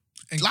 Yeah.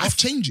 and Life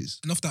changes.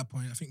 and off that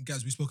point, I think,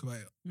 guys, we spoke about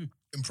it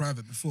in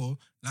private before.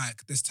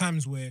 Like, there's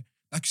times where,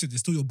 like you said, they're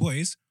still your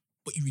boys,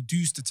 but you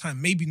reduce the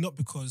time. Maybe not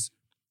because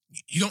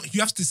you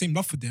have the same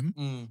love for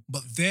them,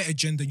 but their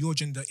agenda, your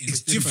agenda is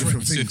It's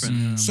different. things.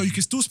 Different. So you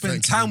can still spend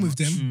Thank you time very with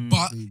them, much.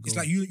 but There you it's go.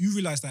 like you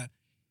realize that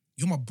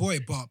you're my boy,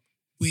 but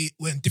we're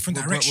in different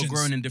We're directions.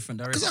 growing in different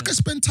Because directions. I can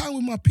spend time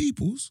with my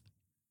peoples,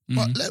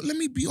 but let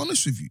me be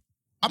honest with you.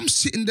 I'm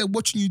sitting there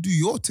watching you do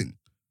your thing.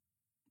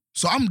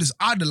 So I'm just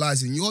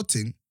idolizing your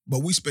thing, but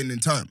we spending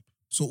time.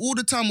 So all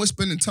the time we're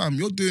spending time,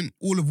 you're doing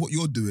all of what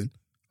you're doing,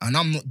 and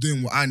I'm not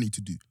doing what I need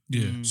to do.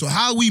 Yeah. So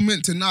how are we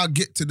meant to now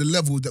get to the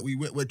level that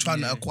we're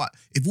trying to acquire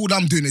if all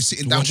I'm doing is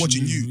sitting down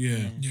watching you?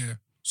 Yeah. Yeah.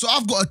 So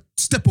I've got to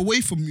step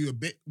away from you a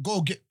bit,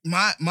 go get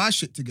my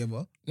shit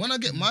together. When I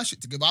get my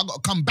shit together, I got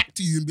to come back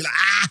to you and be like,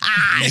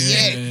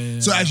 yeah.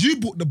 So as you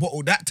bought the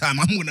bottle that time,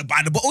 I'm going to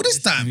buy the bottle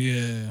this time.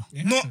 Yeah.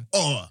 Yeah. Not,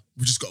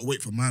 we just gotta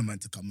wait for my man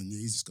to come and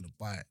he's just gonna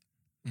buy it.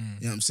 You know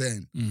what I'm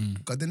saying?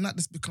 Because then that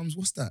just becomes,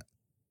 what's that?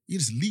 You're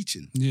just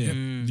leeching. Yeah,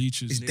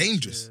 leeches. It's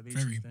dangerous.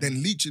 Very.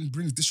 Then leeching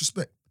brings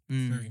disrespect.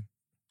 Very.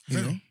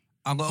 You know?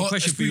 I've got a But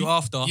question if for you we-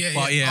 after. yeah,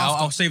 but yeah,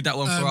 after. I'll save that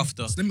one for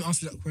after. So let me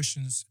answer that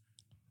questions.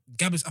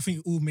 Gabbers, I think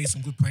you all made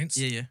some good points.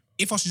 Yeah.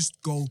 If I should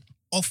just go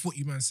off what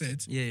you man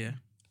said, Yeah.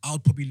 I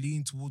would probably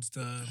lean towards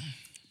the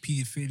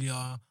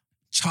paedophilia,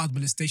 child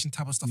molestation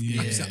type of stuff.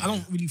 Like you said, I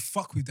don't really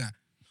fuck with that.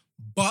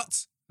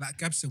 But like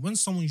Gab said, when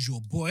someone's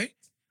your boy,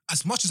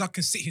 as much as I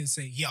can sit here and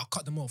say, yeah, I'll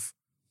cut them off.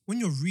 When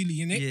you're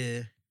really in it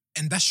Yeah.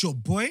 and that's your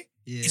boy,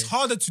 it's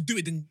harder to do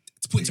it than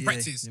to put into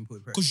practice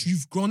because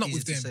you've grown up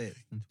with them.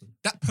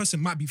 That person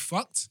might be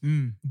fucked,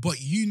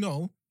 but you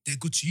know they're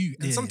good to you,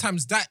 and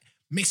sometimes that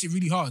makes it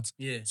really hard.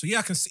 Yeah. So yeah,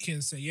 I can sit here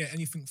and say, yeah,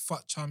 anything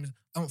fuck charm,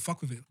 I don't fuck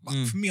with it. But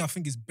for me, I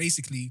think it's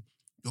basically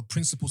your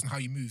principles and how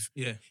you move.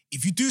 Yeah.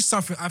 If you do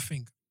something, I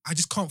think I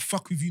just can't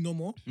fuck with you no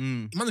more. It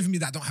might not even be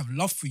that I don't have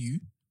love for you.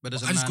 But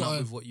does I it just man up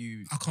gotta- with what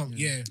you... I can't.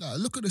 Yeah. Nah,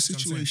 look at the what I'm saying.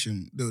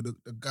 situation. The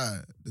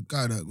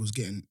guy that was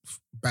getting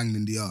banged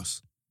in the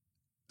ass,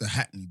 the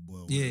Hackney boy.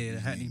 or whatever Yeah,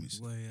 his Hackney. name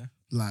is. Well, yeah.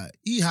 Like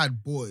he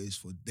had boys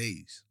for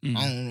days. I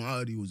don't know. I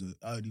heard he was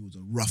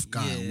a rough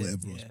guy or Yeah,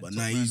 whatever else. yeah, But top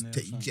now man he's there,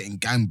 he's fam. getting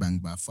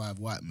gangbanged by 5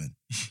 white men.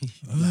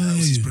 Like,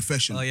 it's his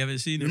profession. Oh, you haven't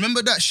seen it?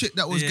 Remember that shit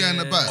that was going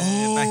about?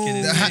 back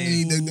in the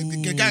Hackney,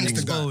 the gangster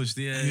guy. Exposed,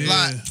 yeah.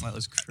 Like, that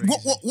was crazy.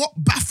 What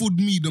baffled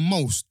me the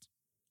most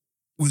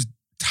was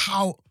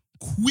how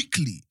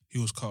quickly He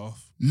was cut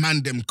off.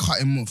 man them cut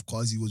him off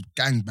because he was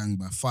gangbanged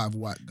by 5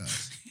 white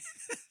guys.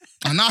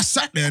 And I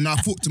sat there and I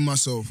thought to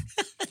myself,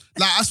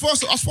 like, as far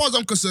as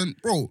I'm concerned,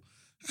 bro,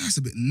 that's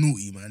a bit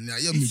naughty, man.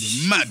 Like, you're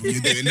moving mad when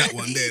you're doing that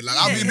one there. Like,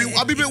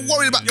 I'll be a bit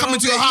worried about coming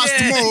to your house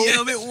tomorrow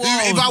you're a bit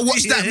if I wild.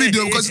 watch that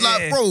video because,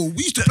 like, bro,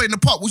 we used to play in the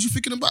park. What you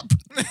thinking about?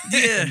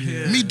 Yeah.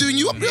 Me doing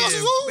you up the ass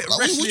as well? Bit Like, what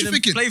wrestling you and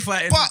thinking? play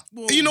fighting.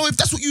 But, you know, if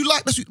that's what you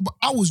like, but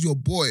I was your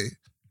boy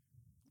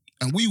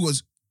and we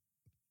was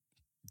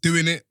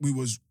doing it. We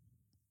was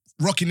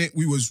rocking it.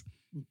 We was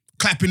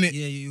clapping it.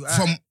 Yeah, you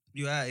from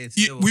out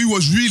here. we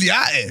was really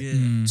at it.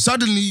 Yeah.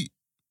 Suddenly,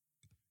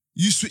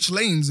 you switch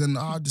lanes and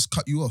I just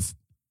cut you off.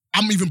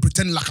 I'm even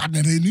pretending like I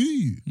never knew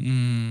you.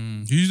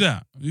 Who's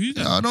that? Who's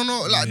that? I don't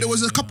know. Like there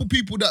was a couple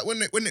people that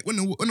when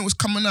it was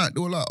coming out,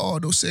 they were like, oh,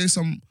 they were saying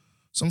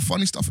some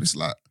funny stuff. And it's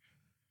like,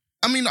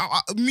 I mean,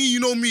 me, you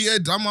know me,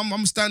 Ed.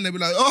 I'm standing there, be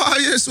like, oh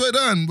yeah, swear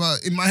down.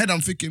 But in my head,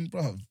 I'm thinking,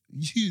 bro,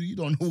 you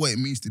don't know what it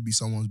means to be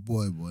someone's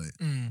boy. You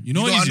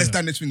know You what don't is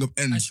understand this thing of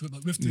ends. Actually,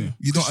 but with the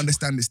You don't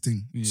understand this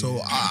thing. So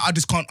I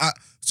just can't.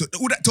 So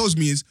all that tells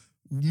me is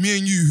me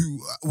and you,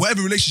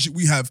 whatever relationship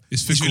we have,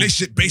 It's is a fickle.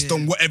 relationship based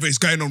on whatever is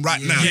going on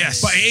right now.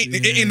 Yes. But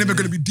it ain't never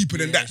going to be deeper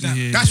than that.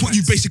 Yeah. That's what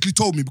you basically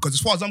told me because as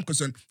far as I'm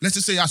concerned, let's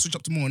just say I switch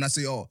up tomorrow and I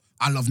say, oh,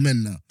 I love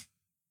men now.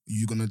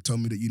 You going to tell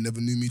me that you never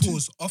knew me too?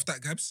 pause off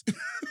that, Gabs.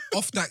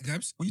 Off that,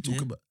 Gabs. What are you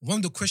talking about? One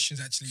of the questions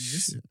actually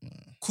is,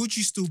 could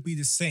you still be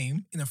the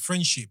same in a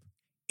friendship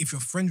if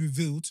your friend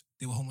revealed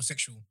they were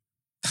homosexual?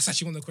 That's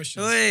actually one of the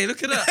questions. Hey,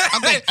 look at that. I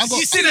got-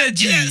 you see that,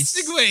 G? Yeah,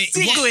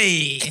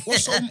 segue.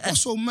 What's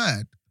so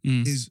mad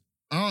Mm. is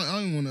I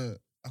don't want to.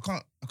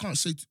 I can't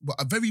say, but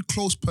a very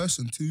close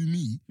person to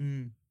me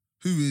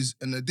who is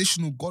an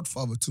additional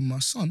godfather to my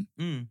son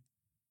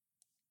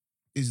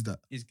is that.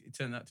 It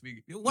turned out to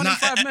be one Now, in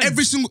 5 men.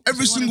 every single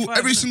One in five,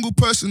 every innit? single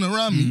person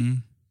around me,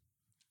 Mm.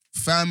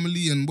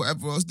 family and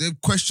whatever else, they've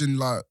questioned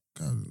like,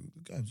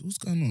 guys, what's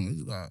going on?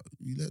 It's like,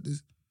 you let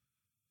this.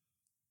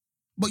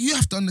 But you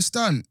have to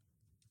understand,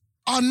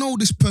 I know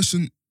this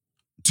person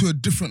to a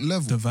different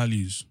level. The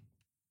values.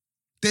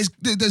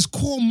 There's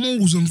core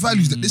morals and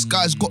values that this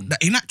guy's got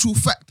that in actual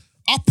fact,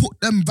 I put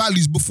them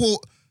values before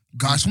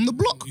guys from the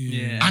block.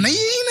 Yeah. And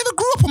he never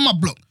grew up on my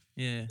block.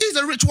 Yeah. He's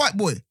a rich white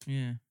boy.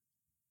 Yeah.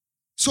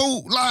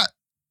 So like,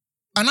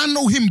 and I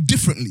know him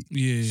differently.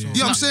 Yeah. You know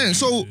what I'm saying?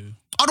 So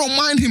I don't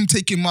mind him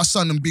taking my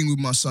son and being with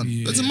my son.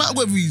 Doesn't matter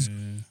whether he's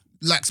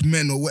likes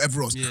men or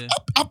whatever else. Yeah.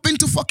 I've been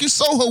to fucking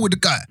Soho with the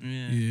guy.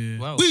 Yeah.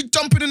 Wow. We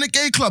jumping in a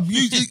gay club.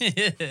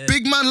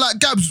 Big man like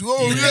Gabs,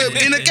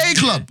 in a gay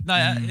club.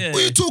 Yeah.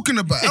 What are you talking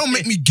about? It don't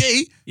make me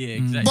gay. Yeah,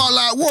 exactly. But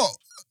like what?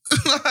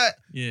 Like,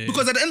 Yeah.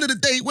 because at the end of the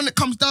day, when it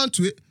comes down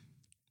to it,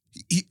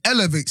 he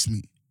elevates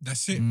me.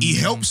 That's it. He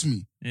helps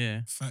me.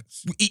 Yeah.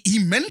 Facts. He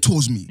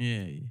mentors me.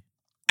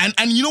 Yeah.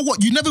 And you know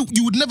what?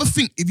 You would never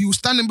think if he was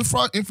standing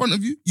in front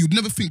of you, you'd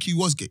never think he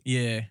was gay.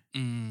 Yeah.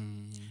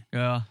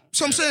 Yeah.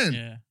 So I'm saying,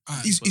 Yeah.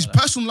 his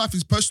personal life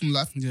is personal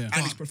life, Yeah.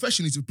 and his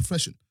profession is his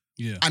profession,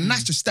 Yeah. and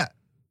that's just that.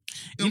 You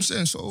know what I'm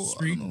saying? So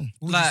I don't know. What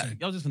would you Like, say?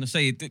 I was just gonna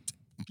say,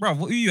 bro,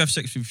 who you have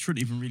sex with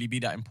shouldn't even really be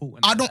that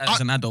important. I don't-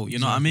 as an adult. You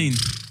know what I mean?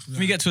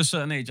 When you get to a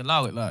certain age,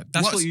 allow it. Like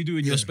that's What's- what you do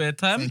in your yeah. spare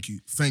time. Thank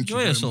you Enjoy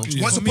very yourself. much.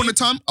 Yeah. Once For upon me- a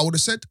time, I would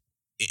have said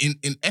in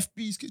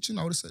FB's kitchen,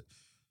 I would have said,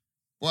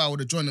 "Well, I would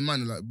have joined the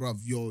man and like, bruv,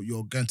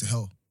 you're going to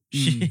hell."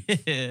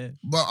 Yeah.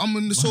 But I'm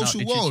in the Well, social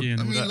literature world. and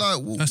I all mean, that.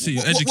 like, That's it,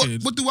 you're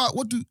educated. what do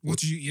What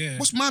do you? Yeah.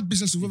 what's my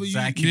business with whether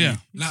Exactly. Yeah.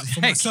 Like for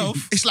Exactly.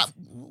 myself, It's like,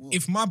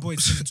 if my boy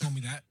came and told me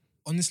that,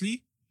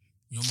 honestly,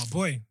 you're my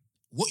boy.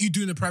 What you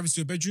do in the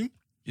privacy of your bedroom,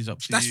 It's up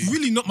to That's you.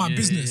 really not my Yeah,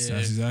 business. yeah.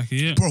 That's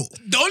exactly it. Bro,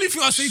 The only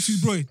thing I say to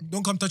you, bro,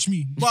 don't come touch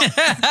me. But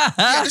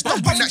yeah, just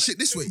don't bring that shit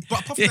this way. but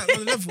apart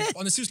from that,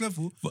 on a serious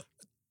level,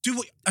 do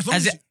what as long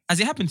as Has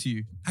it happened to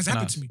you? Has it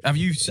happened to me? Have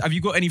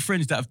you got any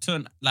friends that have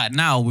turned like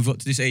now we've got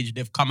to this age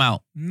they've come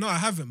out? No, I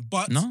haven't.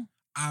 But No?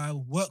 I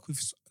work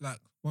with like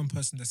one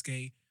person that's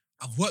gay.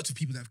 I've worked with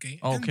people that are gay.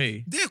 and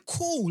Okay. they're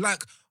cool.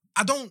 Like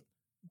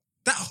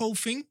that whole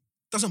thing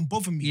doesn't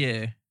bother me.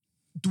 Yeah,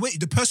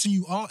 The person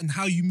you are and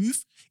how you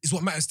move is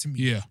what matters to me.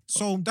 Yeah.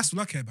 So that's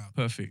what I care about.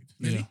 perfect.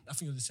 Really? Yeah. I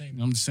think you're the same.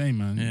 I'm the same,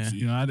 man. Yeah.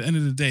 You know, at the end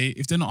of the day,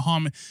 if they're not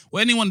harming,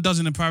 what anyone does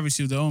in the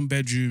privacy of their own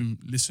bedroom,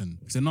 listen,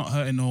 if they're not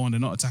hurting no one, they're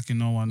not attacking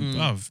no one,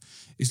 bruv,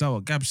 it's like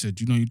what Gab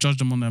said, you know, you judge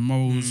them on their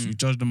morals, you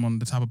judge them on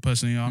the type of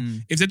person they are.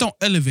 If they don't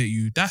elevate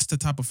you, that's the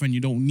type of friend you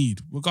don't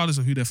need, regardless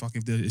of who they're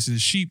fucking, if it's a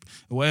sheep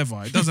or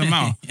whatever, it doesn't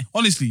matter.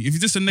 Honestly, if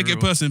you're just a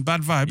negative person,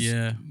 bad vibes,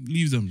 Yeah.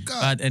 leave them.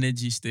 God, Bad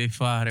energy, stay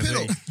far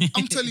Pillow, away.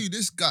 I'm telling you,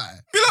 this guy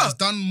Pillow. has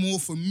done more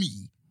for me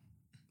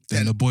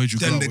Then the boys you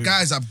than grow the up with.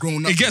 guys I've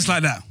grown up It gets with.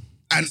 like that.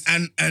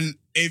 And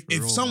if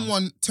real,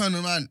 someone turned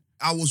around,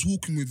 I was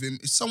walking with him,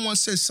 if someone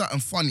says something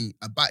funny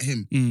about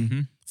him,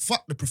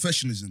 fuck the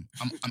professionalism.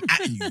 I'm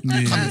atting you.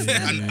 I'm coming for you.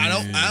 And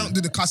I don't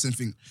do the cussing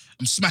thing.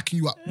 I'm smacking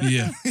you up.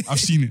 Yeah, I've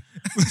seen it.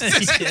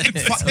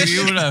 Fuck this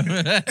You shit. know.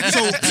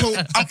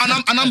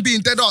 I'm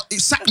being dead up.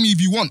 Sack me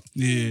if you want.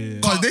 Yeah.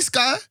 Cause this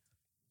guy,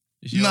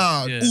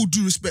 nah, Yeah. all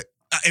due respect.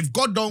 If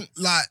God don't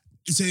like,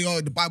 you say,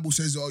 oh, the Bible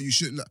says, oh, you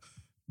shouldn't.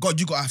 God,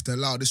 you gotta have to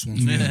allow this one.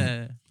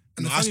 Yeah.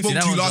 And I funny spoke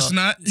thing- to you that last one's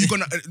night. You're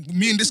gonna,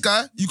 me and this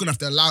guy, you're gonna have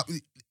to allow.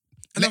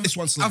 Let this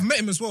one slide. I've met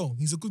him as well.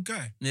 He's a good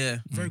guy. Yeah.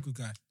 Very good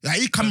guy. Like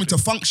he coming to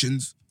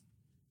functions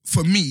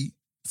for me,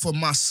 for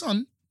my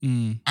son,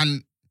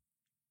 and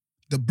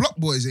the block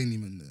boys ain't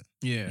even there.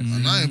 Yeah.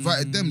 And I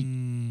invited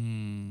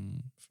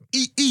them.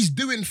 He's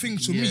doing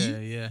things to Yeah,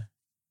 me, yeah.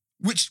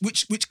 which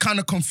kind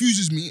of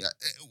confuses me.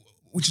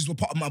 Which is a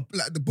part of my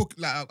like the book.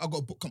 Like I got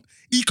a book.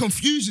 He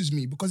confuses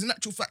me because in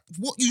actual fact,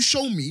 what you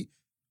show me,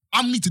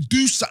 I need to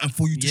do something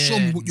for you to show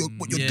me what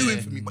you're doing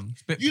for me.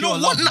 But you don't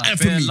want nothing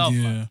from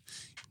me. Yeah.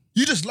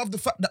 You just love the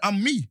fact that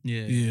I'm me.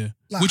 Yeah. Yeah.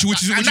 Like, which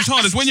is and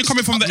hard. Is when you're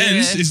coming from the Yeah.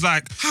 ends, it's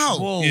like, How?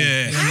 Whoa.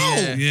 yeah,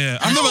 How? yeah.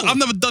 How? I've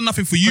never done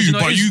nothing for you,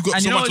 but you got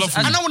so much love for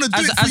And me. I want to do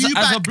As- it for as- you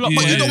as a back, block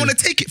but boy. you don't want to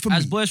take it from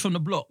As me. boys from the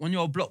block, when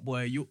you're a block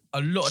boy, you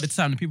a lot of the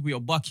time the people you're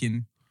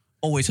bucking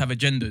always have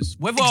agendas,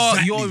 whether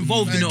Exactly. you're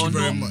involved in Thank it or you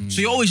very not. much.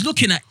 So you're always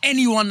looking at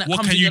anyone that What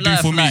comes can in you your do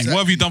life, for me? like, What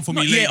have you done for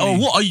me lately? yeah, or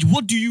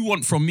what do you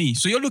want from me?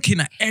 So you're looking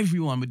at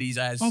everyone with these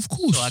eyes. Of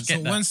course. So I So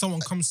get that. when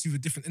someone comes to you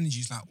with different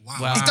energies, like wow,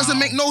 Wow. It doesn't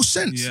make no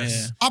sense.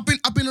 Yes. Yeah.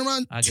 I've been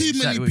around I get too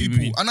exactly many what you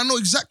people, mean. and I know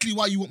exactly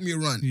why you want me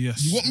around.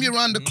 Yes. You want me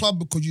around the club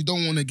because you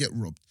don't want to get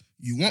robbed.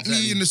 You want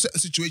me in the certain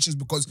situations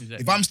because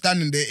if I'm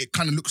standing there, it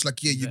kind of looks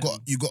like you got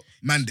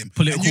man them.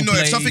 Political and you know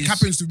if something plays.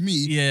 happens to me,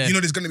 Yeah. you know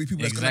there's gonna be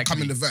people that's gonna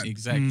come in the van.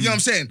 Exactly. You know what I'm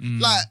saying?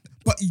 Like,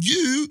 but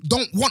you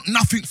don't want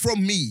nothing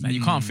from me. Like,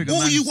 you can't figure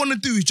All man's- you want to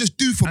do is just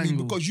do for me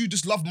angle. because you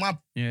just love my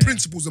Yeah.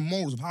 principles and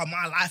morals of how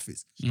my life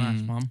is.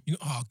 Nice, mum. you know,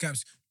 oh,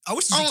 Gabs. I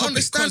wish this I was a don't topic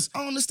understand. 'cause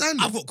I understand.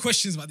 I've got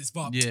questions about this,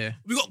 but Yeah.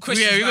 we got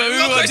questions. Yeah, we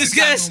man. got this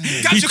guys. Gabs,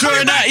 He's you're coming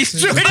throwing back. out. He's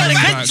throwing out the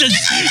questions.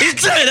 He's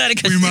throwing out the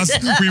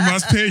questions. we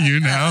must pay you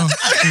now.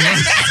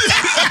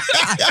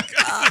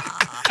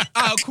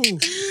 Ah, cool.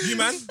 You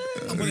man,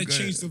 I'm gonna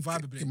change the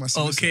vibe a bit. Get my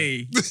solicitor.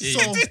 Okay.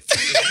 So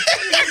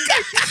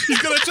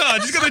He's gonna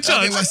charge. He's gonna I'll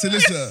charge. get my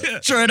solicitor.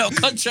 Throwing out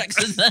contracts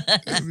and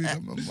that.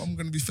 I'm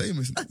gonna be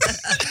famous.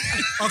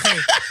 okay,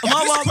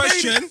 this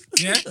question,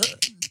 yeah,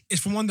 is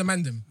from Wonder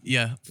Mandem.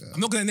 Yeah. I'm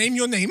not gonna name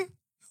your name.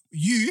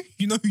 You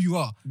know who you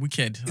are.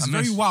 Wicked. It's I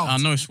know very wild. I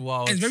know it's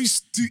wild. And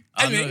it's very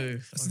I Anyway, know.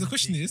 so the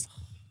question is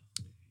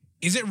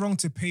it wrong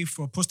to pay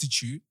for a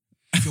prostitute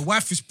if your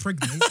wife is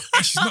pregnant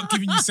and she's not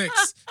giving you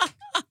sex?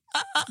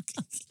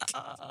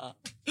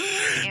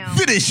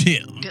 Finish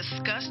him.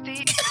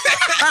 Disgusting.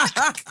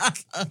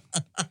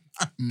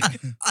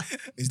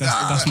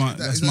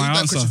 That's my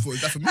answer.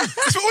 Is that for me?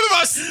 It's for all of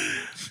us.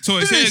 So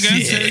say it again.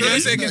 Yeah.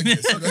 Say it again.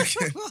 Say again.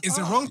 Okay. Is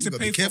it wrong You to gotta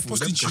pay be for a careful with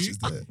them prostitute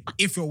questions there.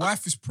 if your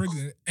wife is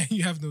pregnant and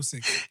you have no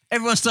sex?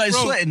 Everyone started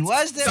Bro, sweating.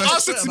 Why is there The a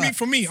answer sweat to me, about-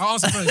 for me, I'll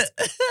answer first.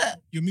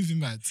 You're moving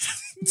mad.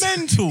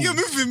 mental? You're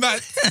moving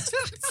mad.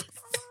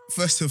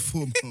 First and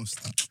foremost,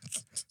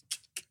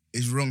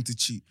 it's wrong to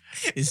cheat.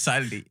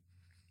 Insanity.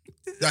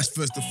 That's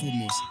first and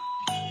foremost.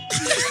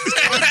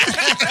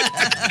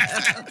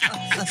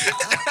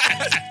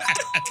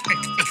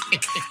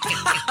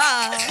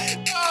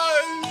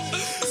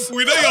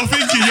 We know you're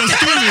thinking. You're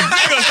stalling.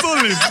 You're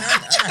stalling.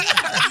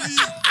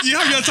 You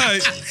have your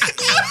time.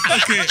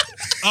 Okay.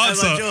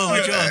 Answer.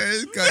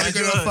 You're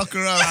gonna fuck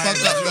around,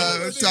 fuck up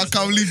now. So I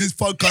can't leave this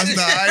podcast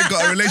now. I ain't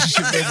got a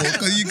relationship no more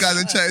because you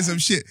guys are chatting some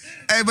shit.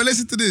 Hey, but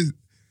listen to this.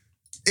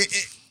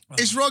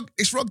 It's wrong.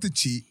 It's wrong to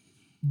cheat,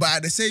 but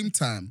at the same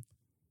time,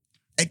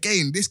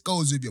 again, this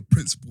goes with your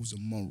principles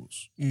and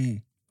morals.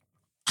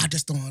 I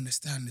just don't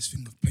understand this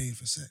thing of paying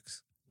for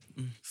sex.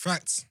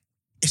 Facts.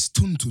 It's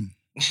tuntun.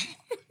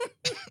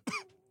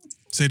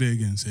 Say that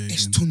again. Say it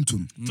It's again.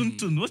 tuntun.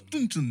 Tuntun. What's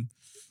tuntun?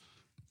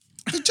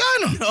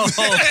 Vagina.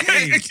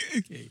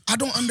 okay. I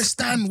don't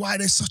understand why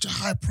there's such a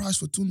high price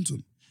for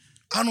Tuntun.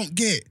 I don't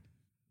get it.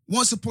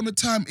 Once upon a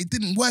time, it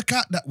didn't work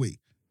out that way.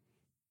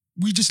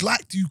 We just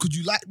liked you because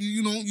you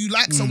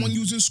like someone you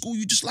was in school,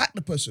 you just like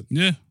the person.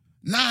 Yeah.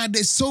 Nah,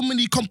 there's so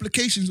many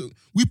complications.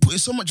 We put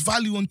so much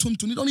value on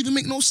Tuntun. It don't even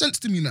make no sense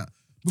to me now.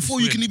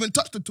 Before you can even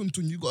touch the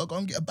Tuntun, you gotta go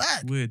and get a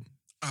bag. Weird.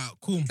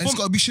 Cool. And it's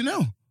gotta be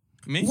Chanel.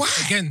 Me? Why?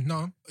 Again,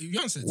 no.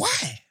 You answered.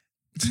 Why?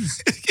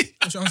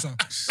 What's your answer?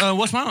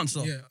 What's my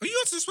answer? Yeah. Oh, you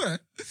answered, I swear.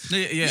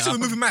 Yeah. You said we're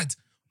moving mad.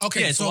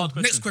 Okay, Yeah, it's a so hard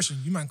question. next question.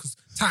 You man, because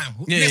time.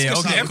 Yeah, next yeah,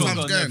 question. okay, Everyone's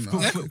cool. Time's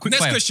going. Yeah? Quick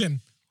Next fire.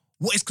 question.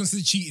 What is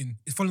considered cheating?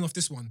 It's following off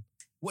this one.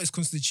 What is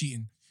considered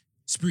cheating?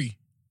 Spree.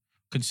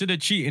 Consider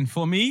cheating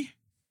for me.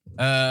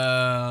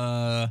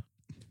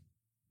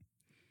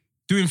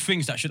 Doing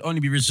things that should only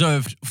be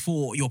reserved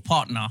for your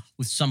partner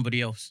with somebody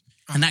else.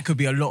 And that could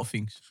be a lot of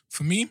things.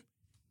 For me,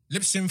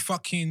 lip-sync,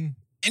 fucking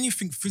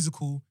anything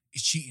physical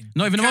is cheating.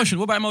 Not even You can- emotional.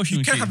 What about emotional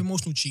You can cheating? have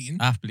emotional cheating.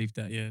 I have to believe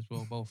that, yeah, as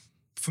well, both.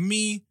 For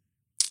me,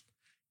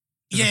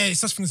 yeah, it's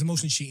such thing as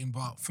emotional cheating,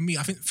 but for me,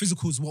 I think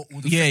physical is what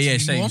would Yeah,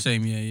 affect me more.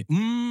 same, yeah.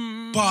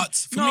 But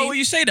for no, me, when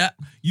you say that,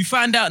 you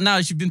find out now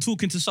you've been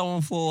talking to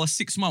someone for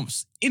 6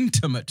 months,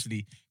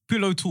 intimately,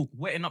 pillow talk,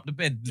 wetting up the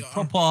bed, Yeah,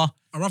 proper.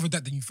 I'd rather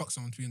that than you fuck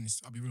someone, to be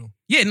honest. I'll be real.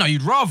 Yeah, no,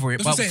 you'd rather it,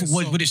 That's but what I'm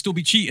saying, so- would it still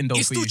be cheating though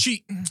It's for still you?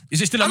 cheat.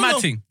 Is it still I a don't mad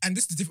know. thing? And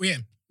this is the difference. Yeah,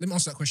 let me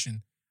answer that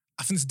question.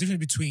 I think there's a difference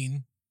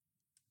between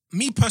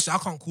me personally.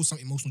 I can't call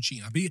something emotional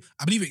cheating. I believe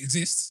it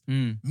exists.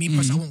 Mm. Me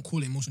personally, I won't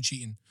call it emotional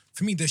cheating.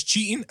 For me, there's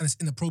cheating and it's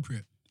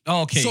inappropriate.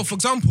 Oh, okay. So, for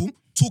example,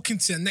 talking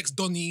to the next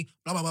Donny,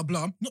 blah blah blah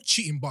blah. Not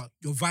cheating, but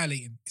you're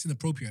violating. It's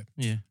inappropriate.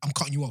 yeah, I'm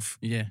cutting you off.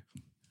 yeah.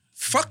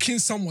 Fucking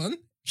someone,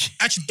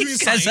 actually doing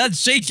This guy's something. head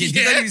shaking.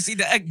 You Yeah. don't even see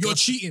the egg. You're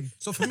cheating.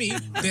 So for me,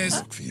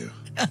 there's.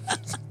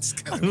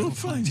 We'll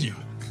find you.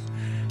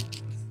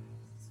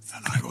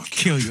 Then I will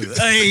kill you.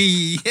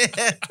 Hey,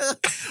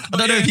 I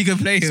don't know if you can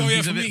play him. So yeah,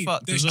 He's a for bit me,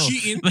 fucked there's as well.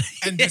 cheating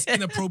and there's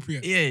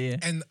inappropriate. Yeah, yeah.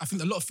 And I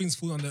think a lot of things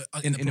fall under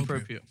inappropriate.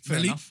 Inappropriate. Fair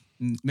Melly? enough.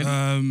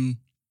 Melly?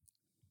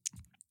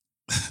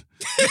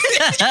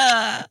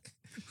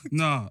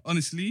 Nah,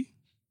 honestly,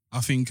 I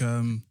think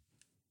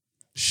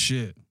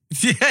shit.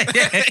 yeah,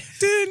 yeah.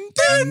 Dun,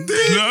 dun.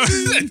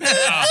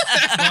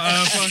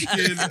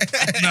 Fucking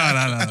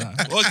nah.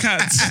 What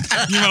cats?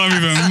 You man, I'm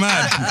even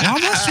mad. Why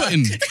am I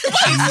sweating?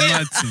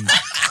 Mad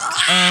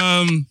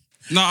thing.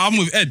 No, I'm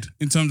with Ed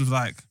in terms of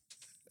like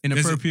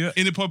there's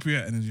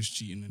Inappropriate. and then just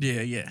cheating.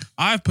 Yeah, yeah.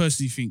 I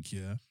personally think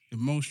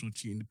emotional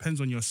cheating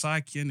depends on your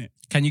psyche, innit?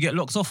 Can you get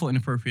locked off for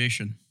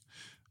inappropriation?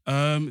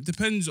 It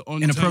depends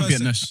on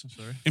Inappropriateness.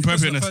 Sorry.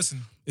 Inappropriateness.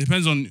 Person. It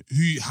depends on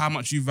how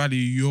much you value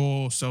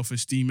your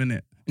self-esteem,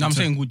 innit? No, I'm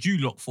saying, would you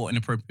lock for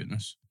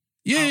inappropriateness?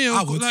 Yeah,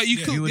 I would. like you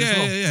Yeah, could, you would as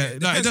well. yeah. Like,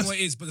 Depends that's- on what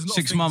it is, but there's a lot of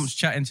 6 things. months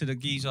chatting to the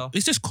geezer.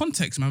 it's just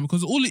context, man,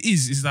 because all it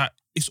is that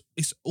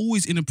it's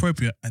always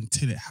inappropriate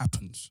until it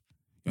happens.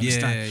 You Yeah,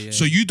 understand? yeah.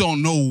 So you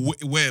don't know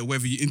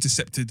whether you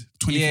intercepted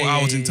 24 Yeah,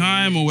 hours in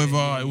time or whether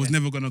yeah. it was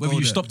never going to go Whether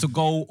you there. stopped a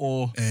goal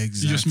or you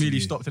just Exactly. merely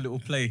stopped a little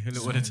play, a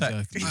little attack.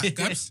 Exactly. Alright,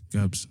 Gabs?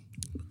 Gabs.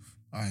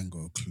 I ain't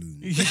got a clue.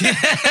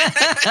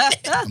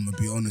 I'm gonna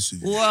be honest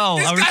with you. Wow,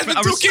 This I guy's been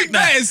respect talking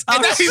that. mess, I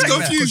and now he's respect that.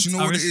 confused. Because you know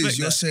I what it is? respect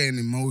You're that. saying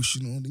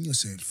emotional, then you're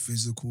saying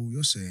physical,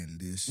 you're saying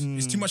this.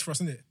 It's too much for us,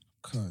 isn't it?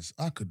 Cause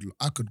I could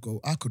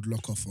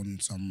lock off on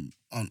some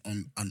on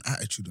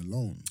attitude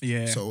alone.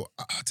 Yeah. So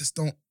I just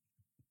don't.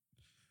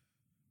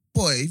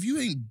 Boy, if you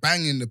ain't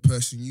banging the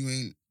person, you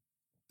ain't.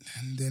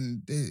 And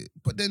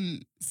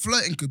then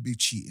flirting could be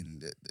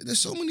cheating. There's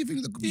so many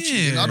things that could be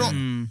cheating. I don't.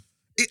 Mm.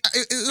 It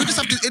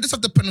just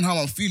have to depend on how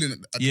I'm feeling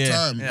at the time.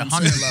 Yeah, You know what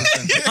I'm saying?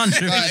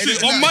 100%. Like,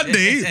 it- On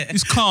Monday,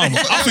 it's calm.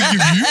 I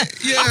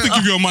forgive you. Yeah, I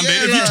forgive you on Monday.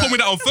 yeah, If you like- told me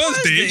that on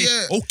Thursday,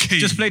 Yeah. okay.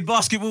 Just played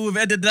basketball with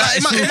Ed and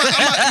Like,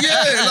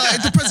 that.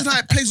 it depends on how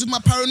it plays with my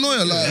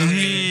paranoia. Like,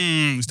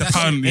 It's the That's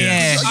pound. what-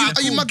 Yeah. yeah.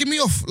 are you mugging me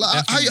off?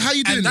 Like, how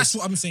you doing And that's this?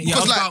 what I'm saying.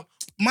 Because Yeah, like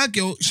my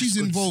girl, she's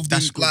good. involved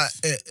That's in good.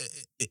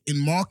 like in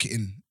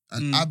marketing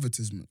and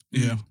advertisement.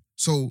 Yeah.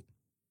 So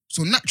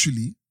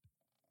naturally,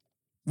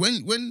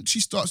 when she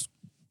starts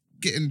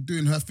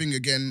doing her thing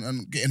again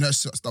and getting her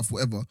stuff,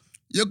 whatever,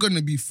 you're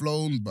gonna be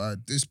flown by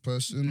this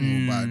person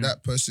or by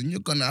that person. You're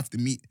gonna have to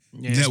meet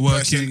Yeah. this Networking,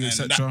 person and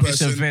etc. that This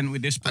person. event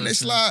with this person. And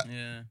it's like-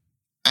 yeah.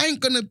 I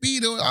ain't gonna be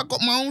there. I got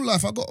my own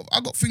life. I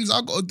got things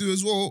I gotta do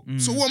as well.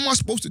 So what am I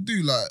supposed to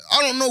do? Like,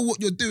 I don't know what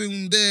you're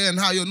doing there and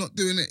how you're not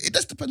doing it. It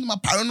just depends on my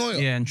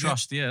paranoia. Yeah, and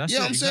trust. Yeah, that's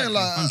Yeah, it, I'm saying exactly,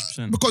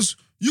 like 100%. because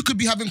you could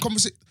be having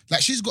conversation.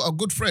 Like she's got a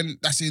good friend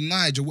that's in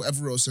Niger or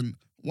whatever else, and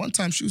one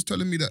time she was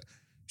telling me that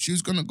she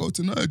was gonna go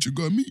to Niger,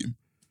 go and meet him,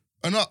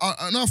 and I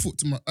thought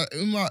to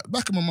in my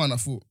back of my mind, I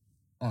thought,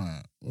 all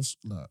right, what's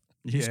like,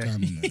 what's Yeah.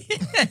 going on there?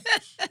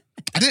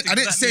 Like, I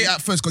didn't say it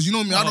at first because you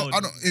know me. I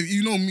don't. If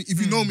you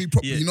know me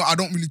properly, Yeah. you know I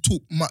don't really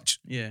talk much.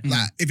 Yeah.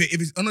 Like if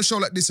it's on a show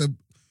like this, a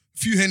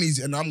few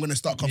hennies and I'm gonna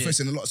start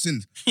confessing a lot of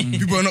sins.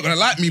 People are not gonna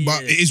like me,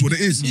 but Yeah. it is what it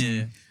is.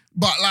 Yeah.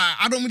 But like,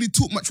 I don't really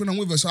talk much when I'm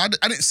with her, so I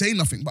didn't say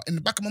nothing. But in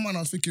the back of my mind,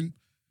 I was thinking,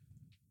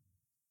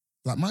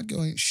 like, my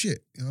girl ain't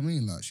shit. You know what I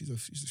mean? Like,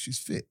 she's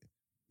fit.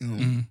 You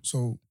know.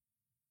 So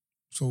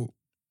So,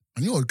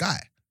 and you're a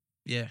guy.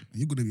 Yeah. And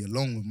you're gonna be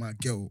alone with my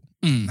girl,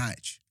 Mm.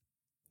 Nige.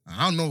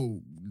 I don't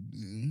know.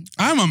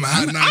 I'm a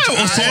man. I'm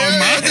also a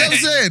man. You know what I'm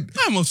saying?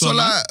 I'm also So a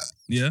man. like,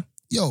 Yeah.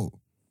 yo,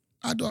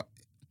 I don't.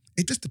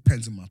 It just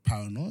depends on my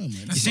paranoia, man.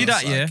 You That's see my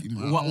that, yeah? psyche,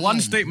 man. I One don't know,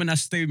 statement that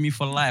stayed with me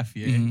for life,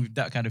 yeah, Mhm. with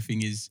that kind of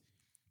thing is,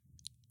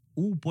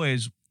 all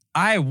boys,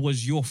 I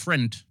was your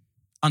friend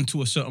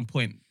until a certain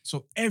point.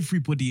 So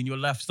everybody in your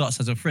life starts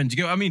as a friend. Do you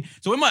get what I mean?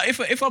 So when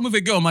if I'm with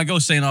a girl, my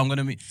girl's saying, "Oh, I'm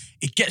gonna meet,"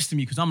 it gets to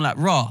me because I'm like,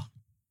 "Raw,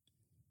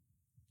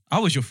 I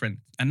was your friend,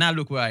 and now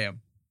look where I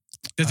am."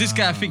 Does this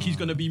guy think he's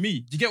gonna be me?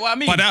 Do you get what I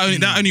mean? But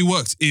that only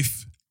works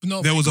if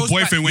No, there but was it a goes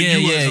boyfriend when Yeah,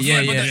 you were yeah, as a yeah,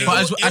 friend. yeah. It But all-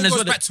 as- it and all as goes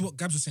well- back to what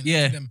Gabs was saying.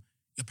 Yeah. To them,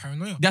 you're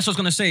paranoia. That's what I was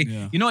gonna say.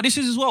 Yeah. You know what this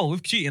is as well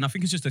with cheating. I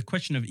think it's just a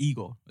question of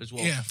ego as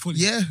well. Yeah, fully.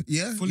 Yeah,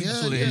 yeah, Fully. yeah.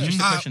 That's all it is. yeah. Just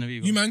a question of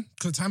ego. You man,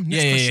 because time. Next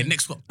yeah, yeah, question. yeah.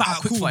 Next one.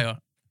 Quick cool. fire.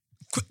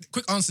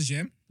 Quick answers,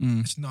 yeah.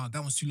 Mm. Actually, nah,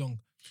 that one's too long.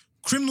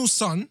 Criminal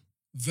son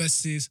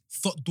versus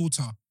thought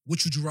daughter.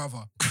 Which would you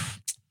rather?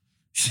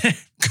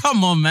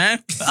 Come on,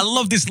 man. I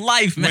love this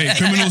life, man. Wait,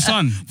 criminal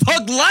son.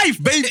 Fuck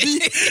life, baby.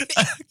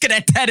 Get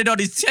that tatted on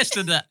his chest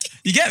and that.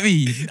 You get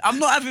me? I'm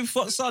not having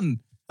fuck son.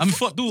 I'm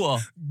fuck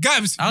daughter.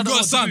 Gabs, I you don't know got a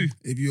what to son. do.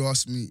 If you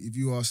ask me I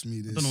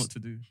this don't know what to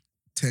do.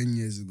 10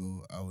 years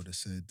ago, I would have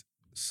said,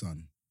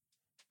 son.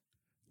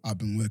 I've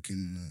been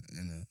working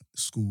in the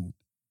school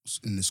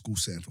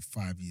setting for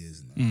 5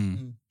 years now.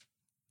 Mm.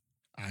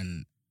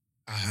 And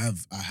I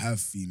have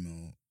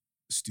female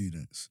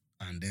students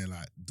and they're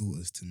like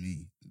daughters to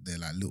me. They're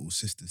like little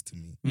sisters to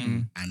me.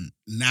 Mm. And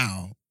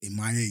now in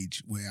my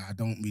age where I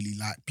don't really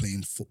like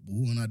playing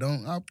football and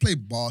I play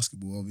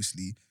basketball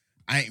obviously.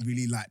 I ain't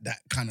really like that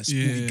kind of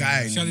sporty Yeah.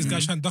 guy. See how this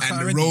guy's trying to duck it and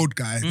the already? road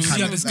guy. Mm. See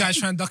kind how of this like- guy's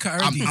trying to duck it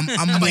already? I'm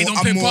But more, he don't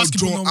I'm play more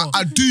basketball drawn. no more.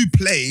 I do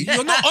play.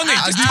 You're not on it.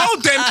 I Just do- tell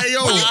them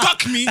Yo. when you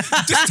duck me.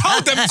 Just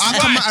tell them. It's I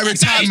come right. out of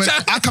retirement.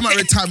 I come out of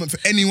retirement for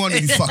any one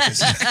of you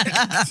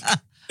fuckers.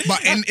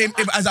 But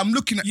as I'm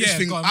looking at this Yeah,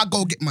 thing, go on. I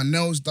go get my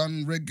nails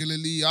done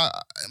regularly.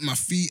 My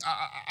feet.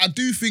 I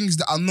do things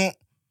that are not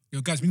Yo,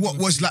 guys, we need what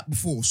another was pedi. like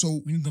before.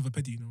 So We need another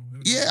pedi, you know.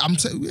 yeah,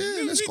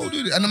 let's go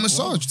do it. And a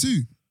massage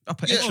too.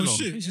 Upper Yeah, echelon. oh,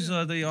 shit. This is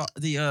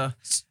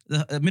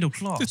the middle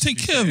class. Just take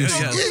care of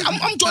yourself. Yeah,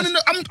 I'm joining.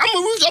 I'm a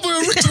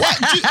rich white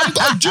Jew. I've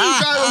got a Jew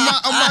guy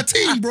on my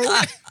team, bro. You know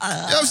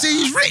what I'm saying?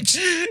 He's rich.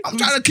 I'm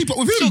trying to keep up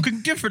with him.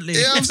 Talking differently.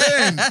 You know what I'm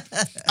saying?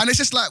 And it's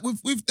just like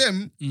with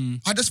them,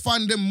 Mm. I just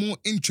find them more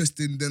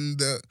interesting than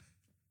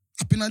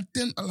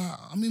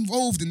I'm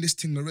involved in this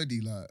thing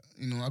already. Like,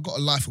 you know, I got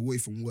a life away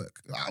from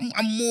work.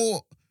 I'm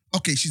more,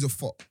 okay, she's a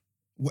fuck,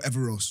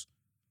 whatever else.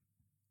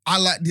 I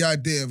like the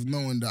idea of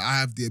knowing that I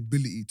have the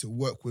ability to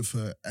work with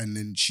her and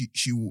then she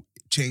will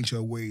change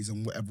her ways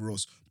and whatever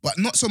else. But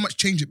not so much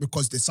change it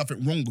because there's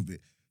something wrong with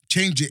it.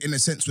 Change it in a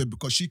sense where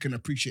because she can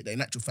appreciate that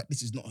in actual fact,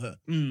 this is not her.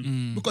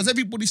 Mm. Because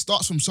everybody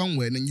starts from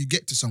somewhere and then you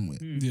get to somewhere.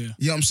 Yeah.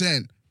 You know what I'm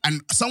saying?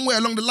 And somewhere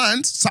along the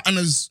lines, something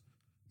has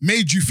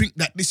made you think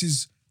that this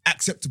is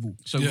acceptable.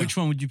 So Yeah. which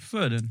one would you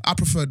prefer then? I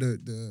prefer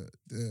the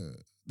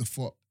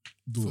fuck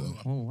daughter.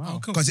 Oh wow.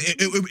 Because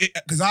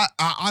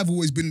I've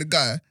always been the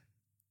guy,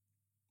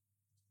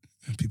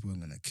 and people are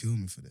gonna kill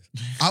me for this.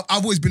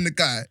 I've always been the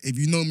guy, if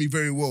you know me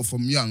very well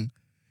from young,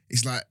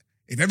 it's like,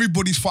 if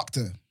everybody's fucked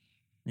her,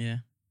 Yeah.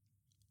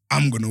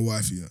 I'm gonna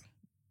wife her.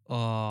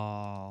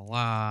 Oh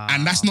wow.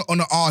 And that's not on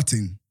an R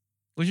thing.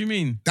 What do you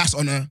mean? That's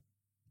on a,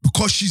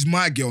 because she's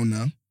my girl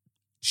now,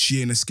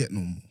 she ain't a sket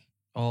no more.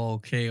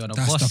 Okay, on a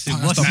That's the bossy,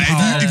 part- that's the bossy.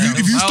 part.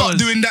 If you start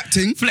doing that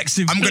thing,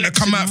 flexing, I'm gonna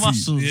come out for you.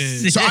 muscles.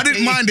 Yeah. so I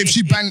didn't mind if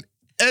she banged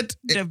Ed,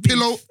 The beef.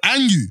 Pillow,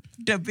 and you.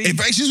 The beef.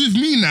 If she's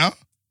with me now,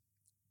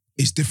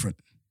 it's different.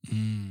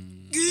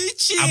 Mm.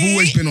 I've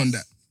always been on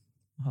that.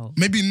 Oh.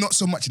 Maybe not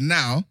so much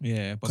now,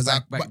 Yeah, but because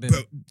back then.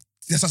 but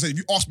that's what I said. If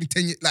you ask me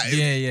 10 years, like,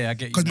 yeah, I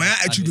get you. because my now.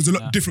 I attitude get is a you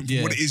lot now. different from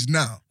Yeah, what it is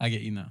now. I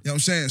get you now. You know what I'm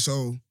saying?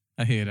 So,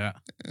 I hear that.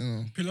 you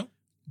know, Pillow?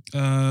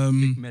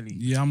 Big Melly.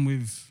 Yeah, I'm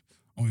with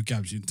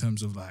Gabs in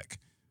terms of like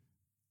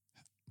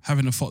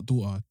having a fuck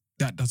daughter.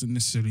 That doesn't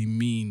necessarily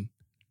mean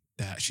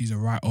that she's a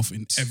write-off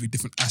in every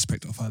different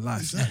aspect of her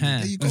life. exactly.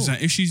 There you go. Listen,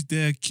 if she's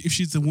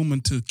the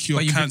woman to cure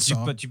But cancer,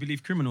 you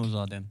believe criminals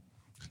are then?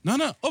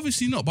 no,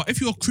 obviously not. But if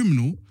you're a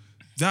criminal,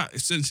 that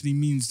essentially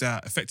means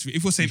that effectively,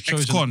 if we're saying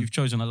ex-con, You've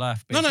chosen a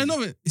life. no,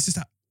 Basically. it's just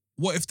that.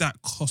 What if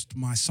that cost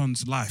my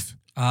son's life?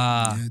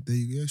 Ah. Yeah, there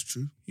you go. It's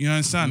true. You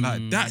understand?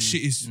 Like that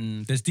shit is.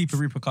 There's deeper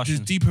repercussions.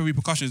 There's deeper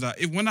repercussions. Like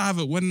when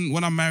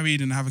I'm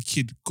married and I have a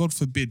kid, God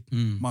forbid,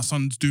 my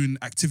son's doing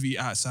activity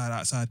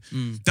outside.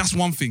 That's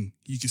one thing.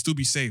 You can still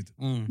be saved.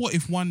 What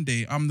if one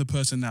day I'm the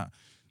person that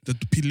the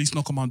police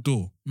knock on my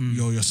door?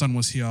 Yo, your son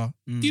was here.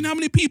 Do you know how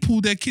many people,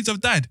 their kids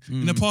have died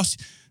in the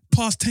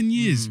past 10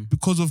 years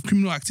because of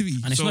criminal activity?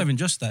 And it's not even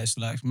just that. It's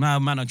like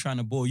man are trying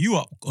to bore you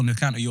up on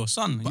account of your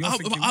son. And But you're I-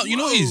 thinking, but I- you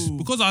know what it is? "Whoa."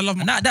 Because I love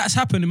my. And that's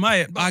happened in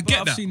my. I get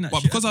I've that, seen but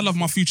shit because I happen love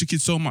my before. future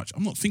kids so much,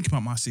 I'm not thinking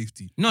about my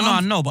safety. No,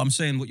 I know, but I'm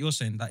saying what you're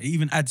saying. That it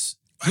even adds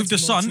with the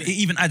son, it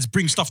even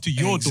brings stuff to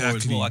your door as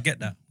Exactly. well. I get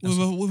that.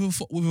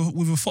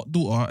 With a fuck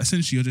daughter,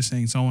 essentially you're just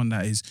saying someone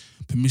that is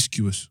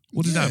promiscuous.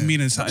 What does that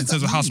mean in terms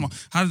of how smart?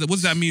 What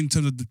does that mean in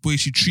terms of the way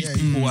she treats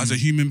people as a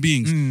human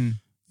beings?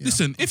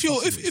 Listen, if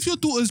your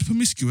daughter is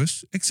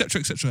promiscuous,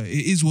 etc., it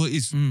is what it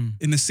is.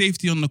 In the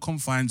safety on the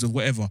confines of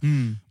whatever.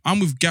 I'm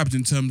with Gabs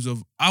in terms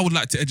of I would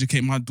like to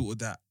educate my daughter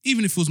that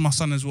even if it was my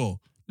son as well.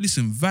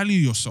 Listen, value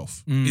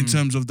yourself in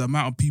terms of the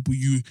amount of people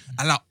you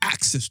allow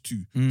access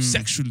to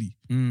sexually.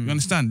 You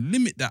understand?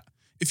 Limit that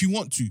if you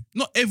want to.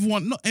 Not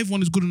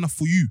everyone is good enough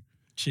for you.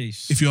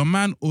 Jeez. If you're a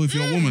man or if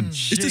you're a woman,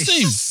 it's the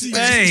same.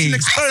 It's an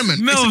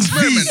experiment. Mel It's an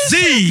experiment.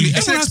 VZ.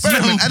 It's an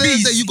experiment. At the end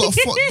of the day, you got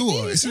a fuck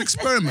daughter. It's an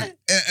experiment.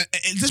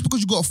 Just because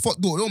you got a fuck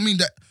daughter, don't mean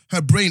that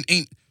her brain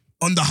ain't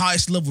on the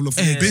highest level of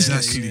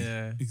business.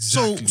 Yeah.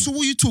 Exactly. So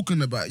what are you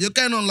talking about? You're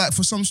going on like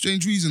for some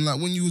strange reason, like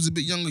when you was a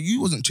bit younger,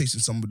 you wasn't chasing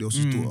somebody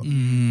else's daughter.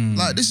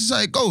 Like this is how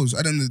it goes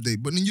at the end of the day.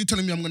 But then you're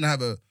telling me I'm gonna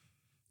have a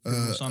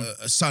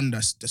son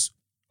that's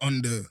on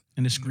the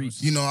In the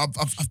streets. you know,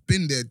 I've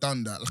been there,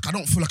 done that. Like I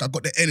don't feel like I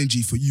got the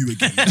energy for you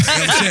again. You know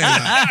what I'm saying?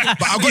 Like,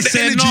 but I got the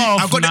energy.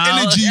 I got the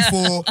energy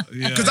for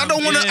because I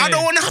don't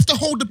wanna have to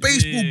hold the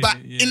baseball bat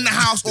in the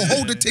house or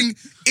hold the thing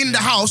in the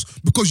house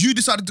because you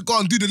decided to go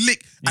and do the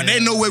lick and they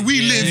know where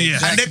we live.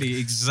 And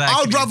Exactly.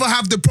 I'd rather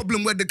have the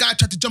problem where the guy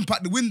tried to jump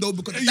out the window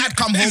because the dad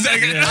come home.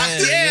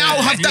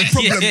 I'll have that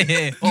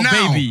problem Or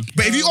now. baby.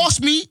 But if you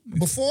asked me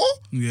before,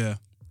 Yeah.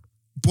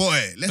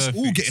 boy, let's all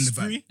Perfect. get in the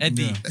van.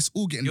 Eddie, Let's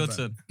all get in your the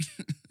van.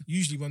 turn.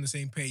 Usually we're on the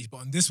same page, but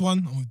on this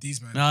one, I'm with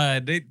these, man. No,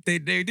 they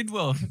did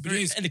well.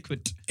 Very is-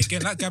 eloquent.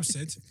 Again, like Gab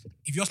said,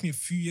 if you asked me a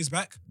few years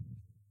back,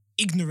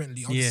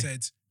 ignorantly, I would have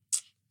said,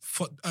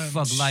 fuck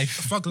life.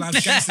 Fuck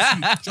life, gangster food. Do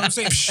you know what I'm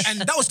saying? And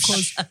that was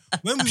because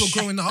when we were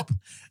growing up,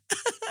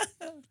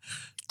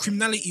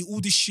 criminality,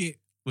 all this shit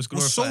Was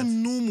was so glorified.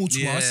 normal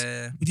to us.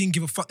 Yeah. We didn't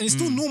give a fuck. And it's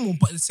still normal,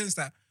 but in the sense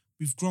that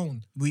we've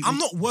grown. I'm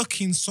not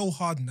working so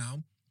hard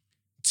now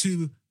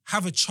to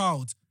have a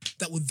child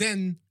that will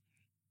then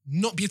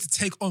not be able to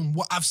take on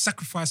what I've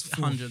sacrificed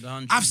for. 100.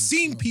 I've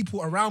seen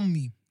people around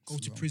me go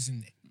to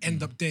prison,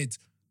 end up dead.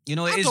 You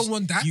know, I don't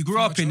want that You grew for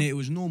up my in child. it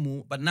was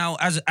normal, but now,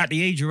 at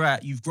the age you're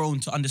at, you've grown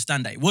to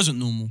understand that it wasn't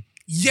normal.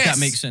 Yes, That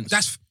makes sense.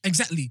 That's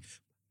exactly.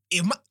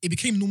 It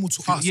became normal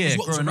to us Yeah, as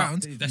what was growing up,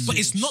 around, that's but it.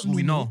 it's not It's what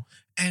we normal. know.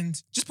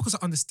 And just because I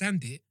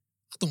understand it,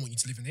 I don't want you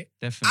to live in it.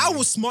 Definitely. I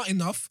was smart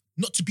enough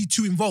not to be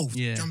too involved. Yeah.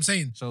 Do you know what I'm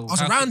saying? So I was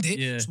how around could- it.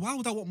 yeah. So why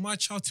would I want my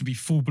child to to be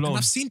full blown. And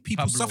I've seen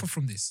people Pablo. suffer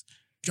from this. Do you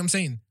know what I'm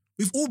saying?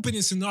 We've all been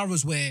in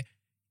scenarios where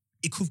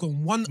it could have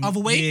gone one other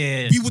way.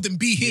 Yeah. We wouldn't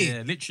be here.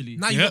 Yeah, literally.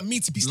 Now you Yep. want me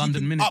to be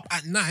London sleeping Minute. up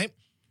at night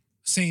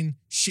saying,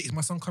 shit, is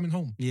my son coming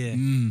home? Yeah.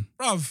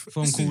 Bruv.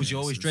 Phone listen, calls you're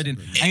always dreading.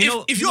 And you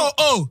know, if you're,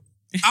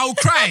 I'll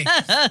cry.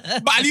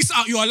 But at least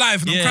you're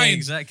alive and I'm yeah, crying.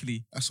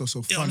 exactly. That's what's so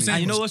know what I'm funny. saying?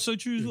 And you know what's so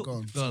true? as Yeah,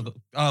 well? go on.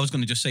 I was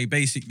going to just say,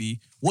 basically,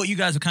 what you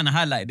guys have kind of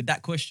highlighted,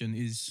 that question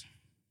is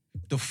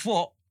the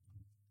thought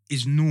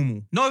is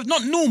normal. No, it's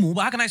not normal,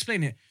 but how can I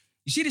explain it?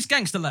 You see this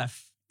gangster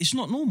life, it's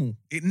not normal.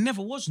 It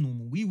never was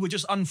normal. We were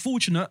just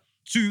unfortunate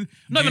to,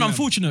 not even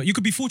unfortunate. You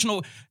could be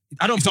fortunate.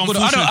 I don't It's put good,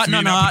 unfortunate to be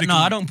in that no, predicament.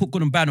 I don't put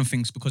good and bad on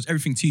things because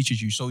everything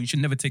teaches you. So you should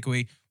never take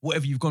away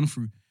whatever you've gone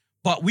through.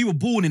 But we were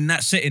born in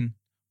that setting.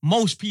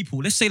 Most people,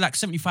 let's say like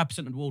 75%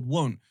 of the world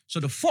won't. So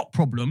the thought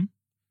problem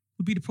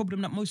would be the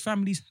problem that most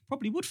families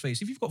probably would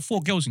face. If you've got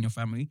 4 girls in your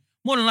family,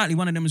 more than likely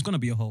one of them is going to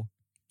be a hoe.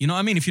 You know what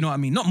I mean? If you know what I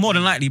mean. Not more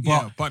than likely, but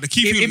Yeah, but the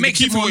key it thing, makes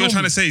the key it thing more what you're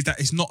trying normal. to say is that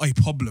it's not a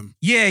problem.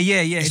 yeah.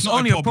 It's not a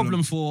only a problem.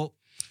 problem for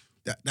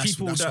That's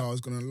people why that- I was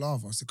gonna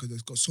laugh. I said because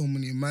there's got so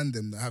many man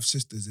them that have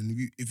sisters, and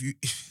if you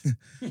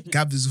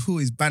Gab is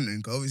always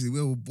bantering. 'Cause obviously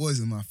we're all boys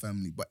in my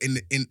family, but in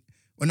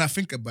when I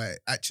think about it,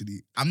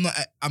 actually, I'm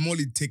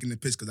only taking the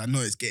piss because I know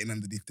it's getting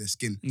underneath their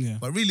skin. Yeah.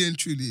 But really and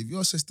truly, if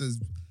your sister's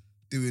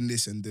doing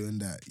this and doing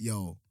that,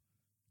 yo,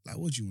 like,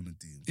 what do you want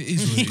to do? It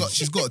is what it is.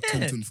 She's got a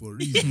tontun for a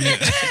reason.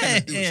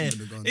 Yeah.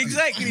 You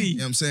Exactly.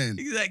 know what I'm saying?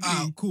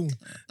 Exactly. Cool.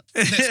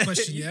 Next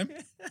question, yeah?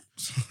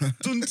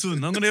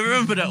 Tuntun. I'm gonna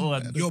remember that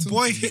one. Your Tuntun,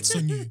 boy yeah. hits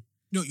on you.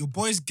 No, your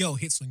boy's girl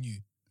hits on you.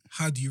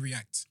 How do you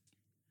react?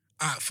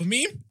 For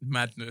me,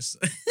 Madness.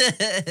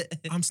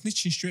 I'm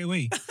snitching straight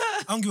away.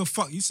 I don't give a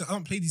fuck. You said I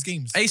don't play these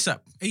games. ASAP.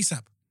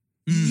 ASAP.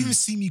 You even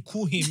see me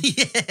call him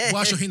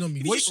whilst you're hitting on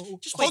me. What, Just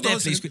hold wait there, on a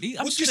please, second. quickly.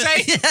 What did you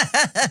say?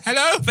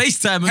 Hello?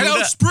 FaceTime and all Hello,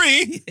 that.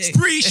 Spree.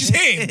 Spree, she's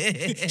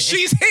here.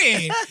 She's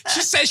here.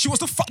 She said she wants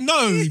to fuck.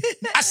 No.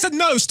 I said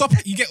no, stop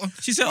it. You get one.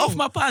 She said, off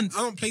my pants.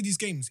 I don't play these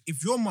games.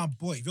 If you're my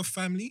boy, if you're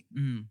family,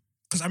 Mm.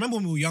 because I remember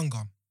when we were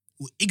younger,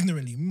 we were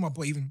ignorantly, me and my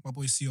boy, even my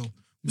boy CEO,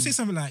 we say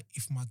something like,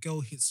 if my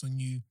girl hits on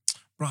you,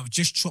 bruv,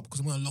 just chop because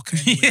I'm going to lock her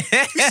anyway.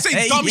 We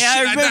say dumb shit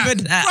I like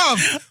remember that.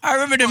 Bruv, I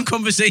remember them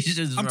conversations.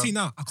 I'm bro. telling you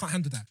now, I can't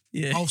handle that.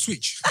 Yeah. I'll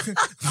switch. I'm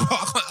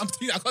telling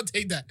you, I can't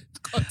take that.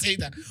 I can't take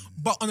that.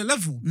 But on a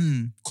level,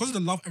 because of the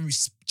love and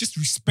just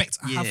respect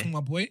I have Yeah. for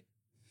my boy,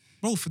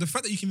 bro, for the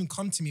fact that you can even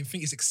come to me and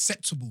think it's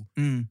acceptable,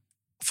 Mm.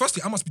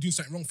 firstly, I must be doing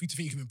something wrong for you to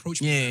think you can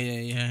approach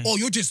me. Yeah. Or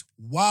you're just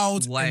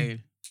wild and Wild.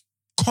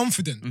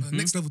 confident on the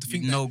next level to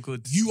think No that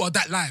good. you are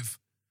that live.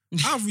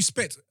 Out of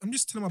respect, I'm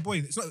just telling my boy,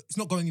 it's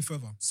not going any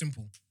further.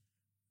 Simple.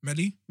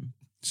 Melly?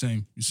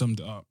 Same. You summed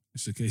it up.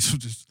 It's a case of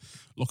just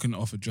locking it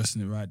off,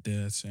 addressing it right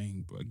there,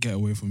 saying, "Bro, get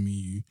away from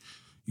me,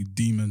 you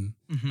demon."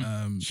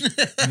 And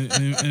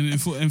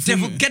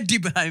Devil, get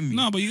deep behind me.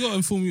 No, but you gotta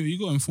inform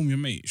your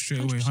mate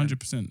straight away,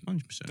 100%.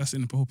 100%. That's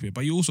inappropriate.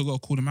 But you also gotta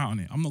call them out on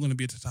it. I'm not gonna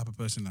be the type of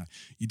person like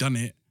you done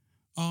it.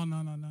 Oh no,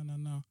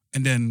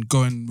 and then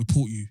go and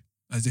report you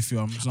as if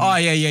you're. Oh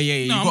yeah.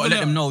 You No, gotta let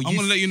them know. I'm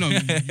gonna let you know.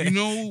 You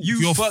know You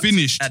you're fucked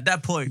finished. at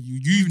that point.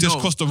 You just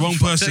know. crossed the wrong You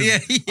fucked person.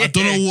 up. Yeah. I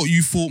don't know what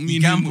you thought me.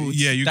 You gambled.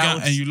 Yeah, you That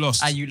gambled and you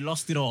lost. And you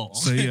lost it all.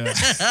 So yeah.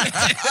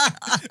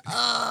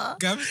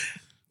 Gavin?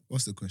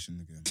 What's the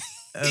question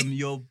again?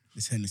 Your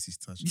This Hennessy's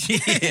touch.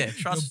 yeah,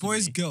 trust Your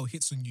boy's me. girl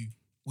hits on you.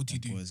 What do you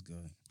do? Boys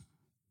go.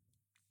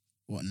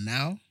 What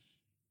now?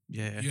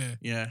 Yeah.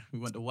 We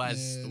want the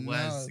wise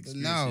Now,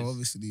 experiences.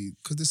 obviously,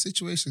 because the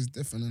situation is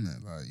different, isn't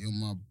it? Like you're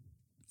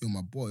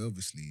my boy,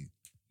 obviously,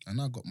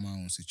 and I got my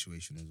own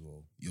situation as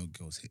well. Your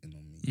girl's hitting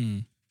on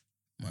me,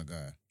 my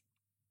guy.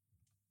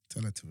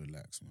 Tell her to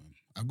relax, man.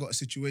 I got a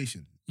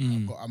situation.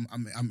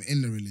 I'm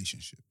in the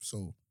relationship,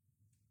 so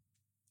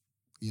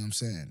you know what I'm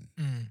saying.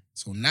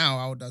 So now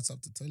I would have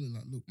to tell her,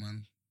 like, look,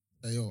 man,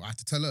 hey yo, I have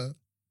to tell her,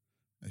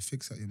 hey,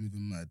 fix that, you're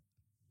moving mad,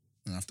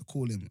 and I have to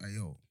call him, hey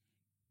yo,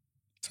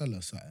 tell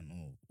her something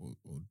or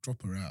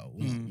drop her out,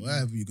 or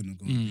whatever you're gonna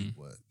go and do.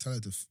 But tell her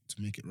to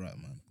make it right,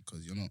 man,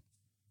 because you're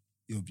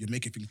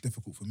making things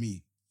difficult for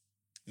me.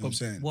 You know what I'm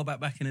saying? What about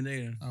back in the day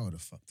then? I would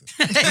have fucked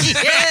her.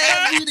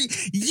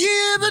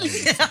 yeah, buddy.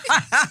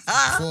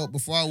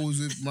 Before I was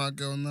with my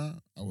girl now,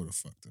 I would have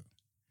fucked her.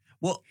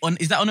 What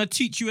is that on a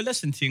teach you a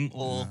lesson thing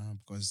or Nah,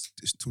 because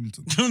it's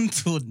tuntun.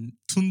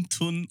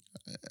 Tuntun?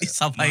 It's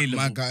available.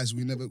 My guys,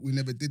 we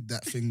never did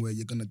that thing where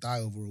you're gonna die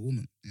over a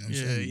woman. You know what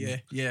I'm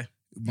saying? Yeah.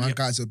 My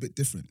guys are a bit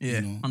different. Yeah,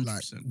 you know, 100%.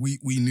 like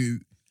we knew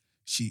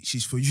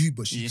she's for you,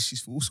 but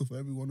she's also for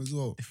everyone as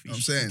well. You know what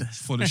I'm saying?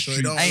 For the So you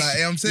street. don't like, you know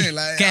what I'm saying?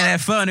 Like, Can't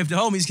have fun if the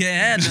homies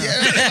can't handle.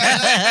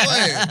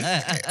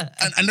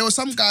 and there were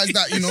some guys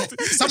that, you know,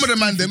 some of the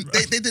man them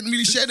they didn't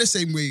really share the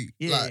same way.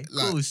 Yeah,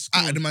 like course.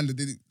 out of the man that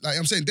did it. Like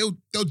I'm saying,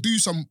 they'll do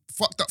some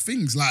fucked up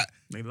things. Like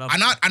They love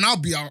I'll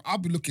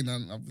be looking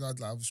and I'll be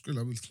scrolling,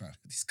 I'll be like,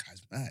 this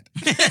guy's mad.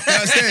 You know what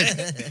I'm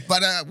saying?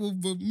 But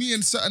with me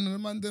and certain of the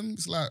man them,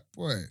 it's like,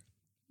 boy,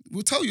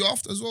 we'll tell you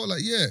after as well,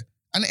 like, yeah.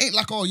 And it ain't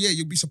like, oh yeah,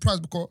 you'll be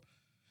surprised because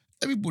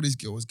everybody's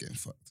girl was getting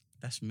fucked.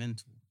 That's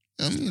mental.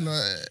 I mean,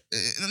 like,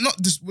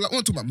 not just, like, I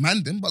won't talk about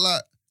man them, but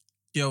like,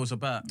 Girls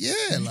about. yeah,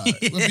 like,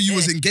 whether you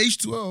was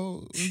engaged to her or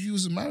whether you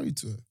was married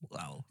to her,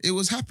 Wow. it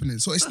was happening.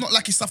 So it's not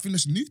like it's something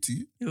that's new to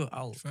you. You're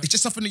out. It's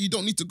just something that you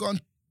don't need to go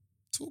and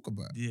talk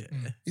about. Yeah.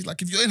 It's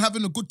like if you're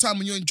having a good time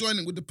and you're enjoying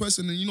it with the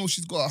person and you know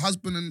she's got a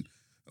husband and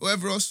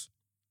whatever else,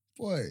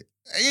 boy,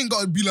 it ain't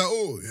got to be like,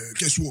 oh, yeah,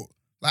 guess what?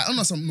 Like, I'm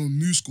not some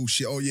new school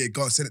shit. Oh, yeah,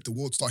 go and send it to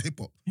World Star Hip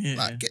Hop. Yeah.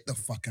 Like, get the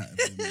fuck out of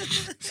here, man.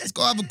 Let's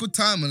go have a good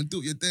time and do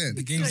what you're doing.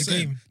 The game's the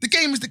game. The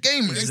game is the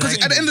game. Because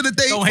Exactly. at the end of the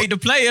day, Don't hate the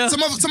player.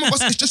 some of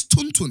us, it's just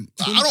tuntun.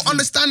 Like, I don't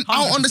understand.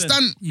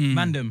 100%.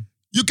 Mandem.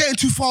 You're getting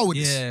too far with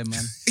this. Yeah,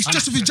 man. It's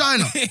just a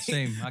vagina.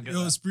 Same. I get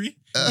Yo, that. Spree?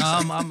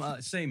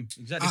 I'm same.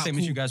 Exactly the same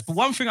as cool. you guys. But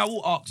one thing I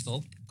will ask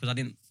though, because I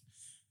didn't.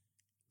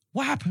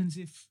 What happens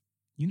if,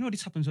 you know,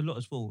 this happens a lot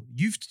as well.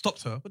 You've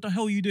stopped her. What the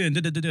hell are you doing?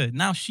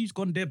 Now she's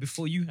gone there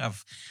before you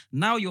have.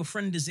 Now your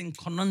friend is in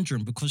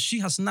conundrum because she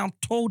has now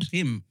told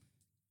him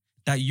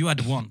that you are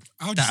the one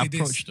I'll just say that this.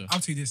 approached her. I'll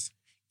tell you this.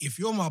 If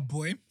you're my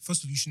boy,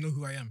 first of all, you should know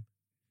who I am.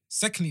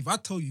 Secondly, if I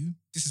tell you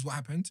this is what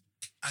happened,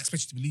 I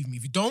expect you to believe me.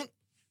 If you don't,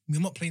 we're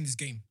not playing this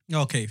game.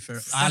 Okay, fair.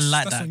 I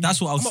like that's that. on That's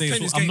you. what I'll I'm not say. playing as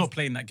well. this I'm game. not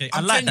playing that game.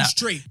 I'm I like telling you that.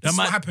 straight. That This is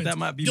might- what happened. that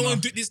might be You don't my-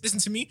 want to do this. Listen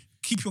to me.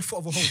 Keep your foot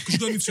over hole because you're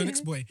going to move to your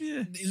next boy.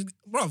 Yeah.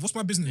 Bro, what's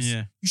my business?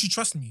 Yeah. You should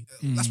trust me.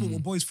 That's what we're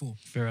boys for.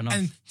 Fair enough.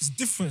 And there's a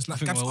difference. I Like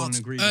think Gabs we're all in asked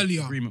agreement,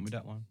 earlier. agreement with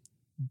that one.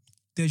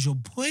 There's your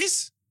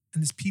boys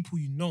and there's people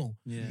you know.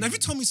 Yeah. Now, if you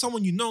tell me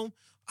someone you know,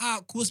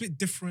 cool, it's a bit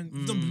different.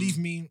 You don't believe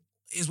me.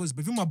 It is what it is.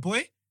 But if you're my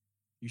boy,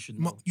 You should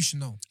know. you should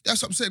know.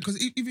 That's what I'm saying. Because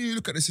even you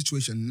look at the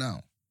situation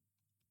now,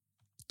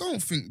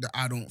 don't think that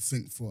I don't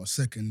think for a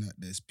second that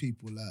there's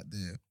people out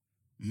there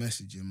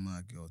messaging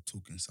my girl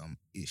talking some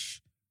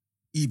ish,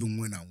 even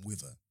when I'm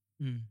with her.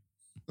 Mm.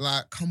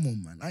 Like, come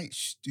on, man. I ain't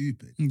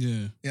stupid. Yeah.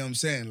 You know what I'm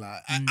saying?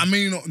 Like, I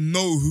may not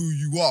know who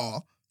you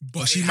are,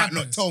 but she it might not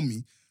happens. tell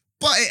me.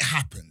 But it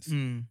happens.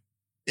 Mm.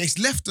 It's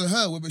left to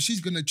her whether she's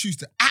going to choose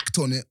to act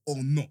on it or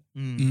not.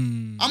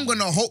 Mm. I'm going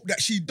to hope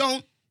that she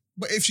don't.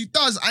 But if she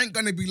does, I ain't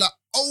going to be like,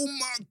 oh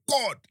my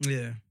God.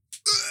 Yeah.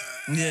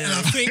 Yeah. And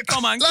I think-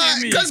 Come on, Like,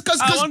 give me. because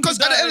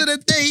at the end of the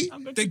day,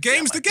 The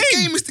game's the game. the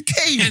game is the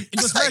game. And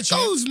That's how it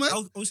goes, man.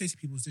 I'll always say to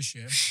people this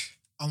year,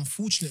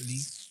 unfortunately,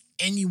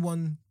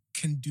 anyone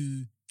can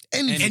do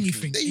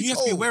anything. There You you have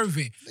to be go. aware of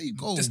it. There you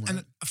go, man.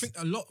 And I think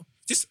a lot,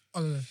 just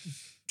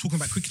talking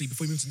about quickly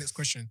before we move to the next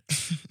question,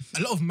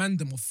 a lot of men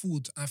them are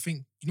fooled. And I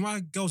think, you know why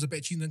girls are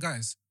better cheating than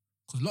guys?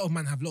 Because a lot of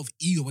men have a lot of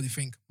ego where they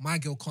think, my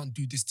girl can't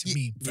do this to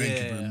me. Thank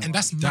you very much. And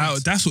that's mad.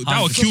 That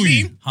will For kill me,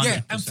 you. Yeah,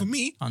 100%. and for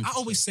me, I 100%.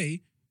 always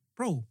say,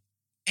 bro,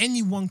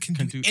 anyone can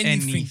do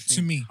anything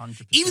to me.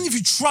 100%. Even if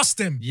you trust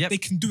them, Yep. they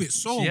can do it.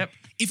 So Yep.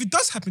 if it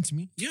does happen to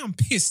me, yeah, I'm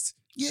pissed.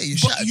 Yeah, you're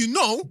But shattered. you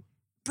know,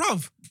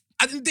 bruv,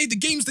 at the end of the day, the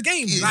game's the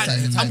game. Yeah, Like,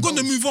 it's like I'm going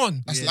to move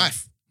on. That's Yeah.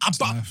 life. But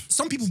life.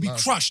 some people be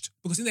life. crushed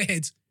because in their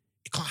heads,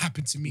 it can't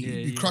happen to me. Yeah, You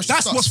yeah. crush.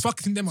 That's start- what's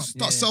fucking them up.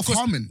 Start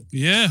self-harming.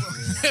 Yeah.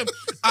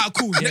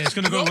 Cool. Yeah, it's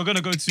gonna go. We're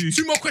gonna go to.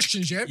 Two more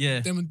questions, yeah?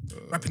 Yeah. Then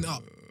we're wrapping it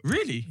up.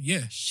 Really?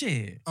 Yeah.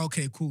 Shit.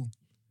 Okay, cool.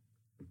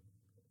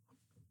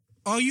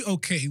 Are you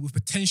okay with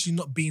potentially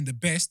not being the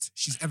best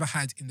she's ever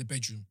had in the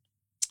bedroom?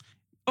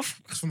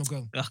 That's from a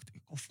girl.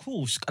 Of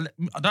course.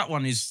 That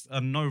one is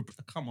no.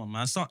 Come on,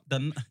 man. It's not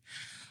the.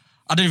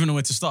 I don't even know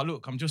where to start.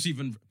 Look, I'm just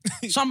even.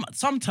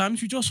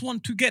 Sometimes you just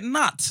want to get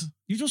nut.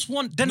 You just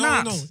want the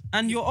nut,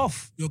 and you're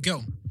off. Your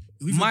girl.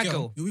 You're with My a girl.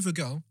 girl. You're with a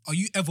girl. Are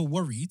you ever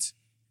worried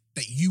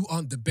that you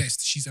aren't the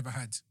best she's ever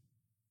had?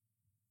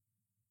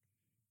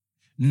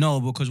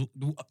 No, because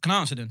can I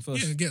answer then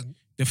first? Yeah, again.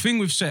 The thing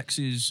with sex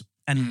is,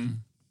 and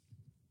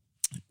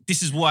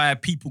this is why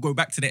people go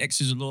back to their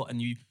exes a lot,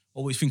 and you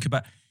always think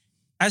about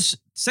as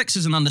sex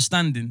is an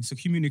understanding, it's a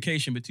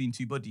communication between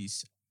two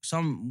bodies.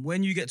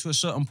 When you get to a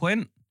certain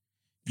point,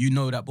 you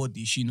know that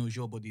body, she knows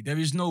your body. There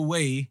is no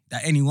way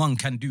that anyone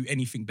can do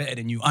anything better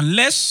than you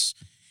unless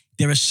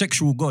they're a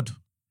sexual god.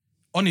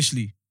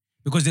 Honestly.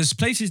 Because there's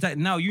places that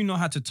now you know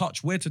how to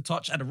touch, where to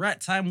touch, at the right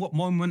time, what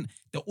moment,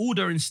 the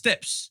order and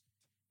steps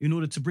in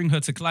order to bring her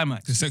to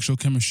climax. The sexual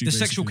chemistry. The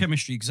sexual basically.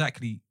 chemistry,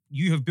 exactly.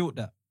 You have built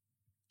that.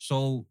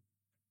 So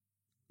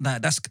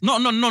that's not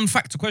a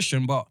non-factor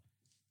question, but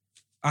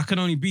I can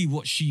only be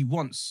what she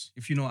wants,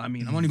 if you know what I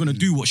mean. I'm only going to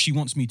do what she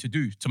wants me to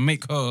do to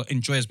make her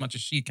enjoy as much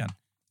as she can.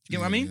 You get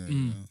what I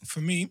mean? For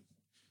me,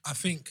 I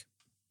think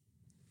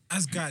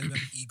as guys, we have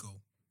an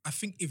ego. I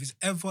think if it's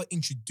ever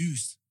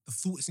introduced, the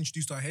thought is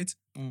introduced to our head,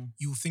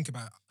 you will think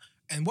about it.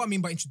 And what I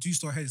mean by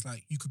introduced to our head is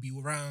like, you could be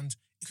around,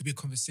 it could be a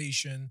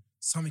conversation,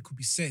 something could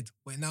be said,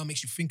 but it now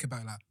makes you think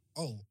about like,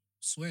 oh,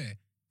 swear.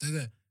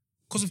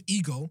 Because of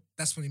ego,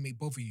 that's when it may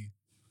bother you.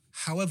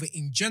 However,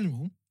 in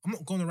general, I'm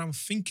not going around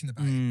thinking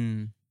about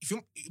it.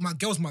 If my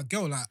girl's my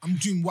girl, like I'm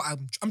doing what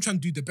I'm trying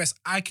to do the best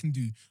I can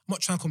do. I'm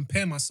not trying to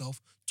compare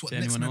myself to what To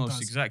the next anyone man else,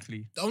 does.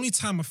 exactly. The only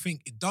time I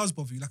think it does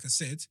bother you, like I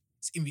said,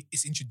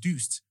 it's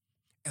introduced.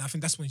 And I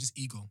think that's when it's just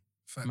ego.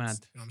 Facts. Mad. You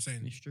know what I'm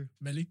saying? It's true.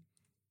 Melly?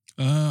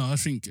 I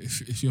think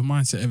if your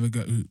mindset ever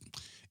go,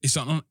 it's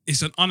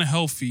an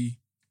unhealthy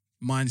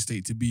mind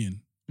state to be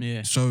in.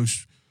 Yeah. So,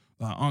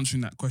 like,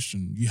 answering that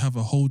question, you have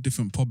a whole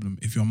different problem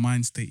if your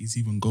mind state is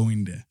even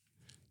going there.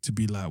 To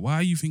be like, why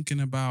are you thinking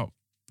about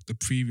the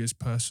previous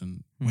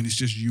person when it's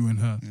just you and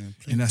her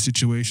in that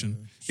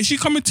situation? Is she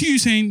coming to you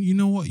saying, you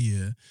know what,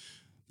 yeah,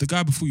 the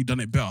guy before you done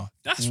it better?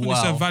 That's when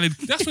it's a Wow. valid.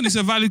 That's when it's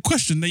a valid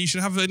question. Then you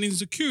should have an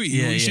insecurity.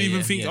 Yeah, or you should yeah, even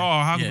yeah, think, yeah,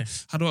 oh, yeah.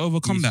 how do I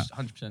overcome that?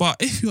 100%. But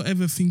if you're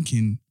ever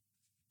thinking,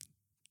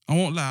 I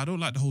won't lie, I don't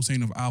like the whole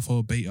saying of alpha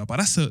or beta, but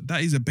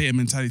that is a beta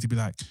mentality to be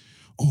like,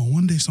 oh,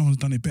 one day someone's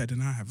done it better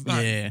than I have.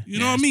 Like, Yeah, you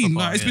know yeah, what I it's mean?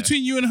 proper, Like, it's yeah.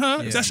 between you and her.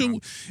 Yeah,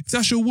 If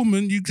that's your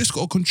woman, you just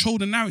got to control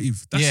the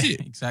narrative. That's yeah,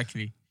 it.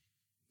 exactly.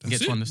 That's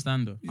Get it. to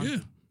understand her. Yeah.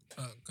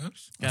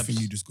 Gabs? I think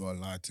you just gotta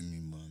lie to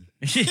me, man.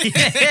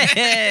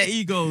 Yeah,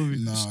 ego.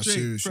 Nah, straight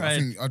seriously. pride.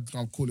 I think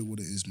I'll call it what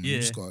it is, man. You Yeah.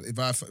 just got. If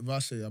I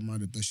say I'm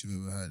the best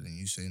you've ever had, and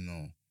you say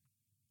no,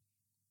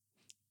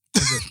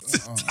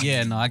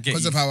 Yeah, no, I get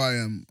because you. of how I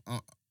am,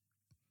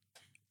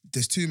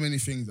 there's too many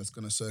things that's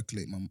gonna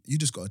circulate. You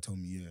just gotta tell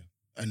me yeah,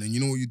 and then you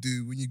know what you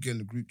do when you get in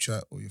the group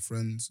chat or your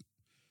friends.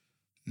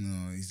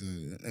 No,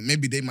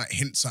 maybe they might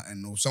hint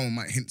something, or someone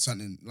might hint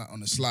something like on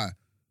the sly,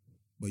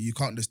 but you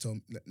can't just tell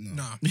me. No,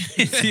 Nah.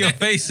 To your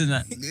face and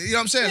that. you know what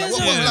I'm saying?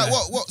 Like, Yeah.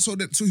 what? So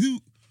who?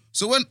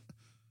 So when?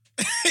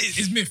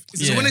 It's myth.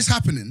 It's So Yeah. when it's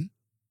happening,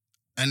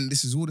 and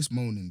this is all this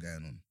moaning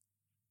going on,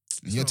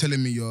 and you're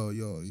telling me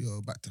you're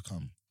about to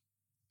come.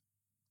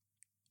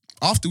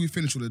 After we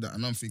finish all of that,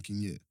 and I'm thinking,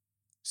 yeah,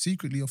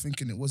 secretly you're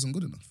thinking it wasn't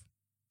good enough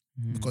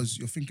because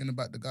you're thinking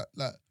about the guy,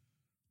 like,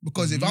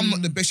 because if I'm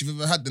not the best you've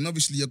ever had, then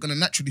obviously you're gonna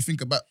naturally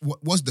think about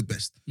what was the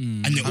best,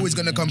 and you're always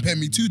gonna compare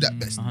me to that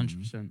best.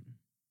 100%.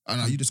 I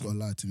know you just gotta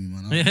lie to me,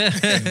 man.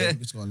 Yeah. You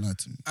just gotta lie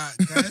to me.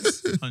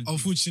 guys,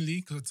 unfortunately,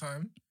 because of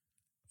time,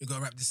 we got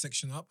to wrap this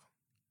section up.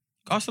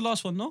 Ask the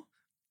last one, no?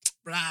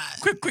 Right.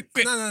 Quick.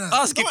 No.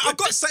 Ask it. I've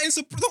got something,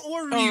 so don't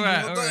worry. All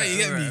right, bro. all right, You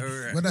get me? all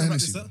right. Where the Wrap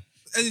Hennessy? this up.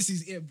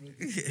 Hennessy's here, bro.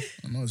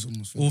 I know it's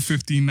almost All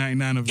finished.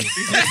 $15.99 of it.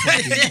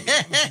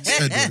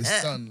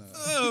 It's done. Like.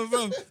 Oh,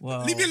 bro.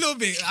 Wow. Leave me a little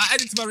bit. I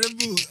added to my Red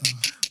Bull.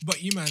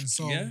 But you, man,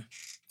 so Yeah.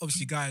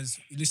 obviously, guys,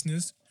 you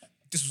listeners,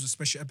 this was a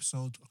special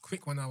episode, a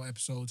quick 1 hour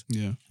episode.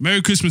 Yeah.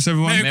 Merry Christmas,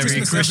 everyone. Merry Merry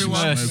Christmas,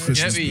 everyone. Christmas. Merry Yeah,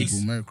 Christmas, we-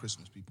 people. Merry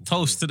Christmas, people.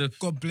 Toast to the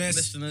God bless.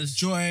 listeners.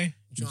 Enjoy.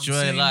 Do you know what I'm Enjoy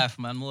saying? life,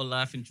 man. More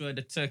life. Enjoy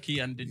the turkey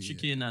and the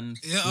chicken and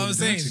Yeah, I was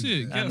saying. That's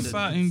it. Get And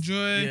fat,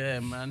 enjoy. yeah,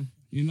 man.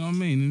 You know what I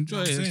mean?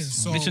 Enjoy You know what I'm it. saying?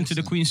 So, Listen to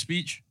the Queen's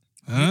speech.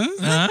 Huh?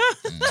 Huh?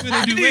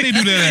 Where they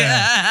do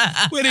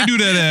that at? Where they do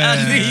that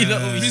I knew you at?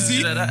 lot always Rizzy,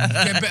 do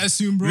that. get better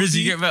soon, bro.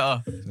 Rizzy, get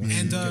better.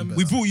 And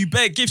We brought you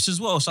bare gifts as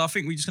well, so I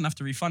think we're just gonna have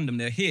to refund them.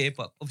 They're here,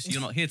 but obviously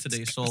you're not here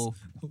today, so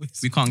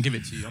We can't give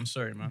it to you. I'm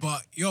sorry, man.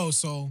 But yo,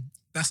 so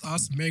that's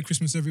us. Merry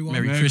Christmas, everyone.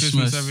 Merry Merry Christmas.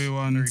 Christmas,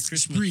 everyone. Merry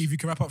Christmas. Spree, if you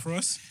can wrap up for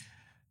us.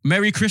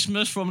 Merry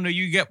Christmas from the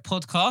You Get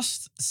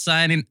podcast.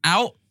 Signing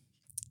out.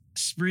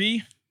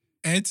 Spree.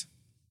 Ed.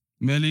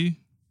 Melly.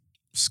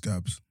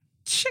 Scabs.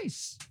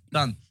 Chase.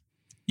 Done.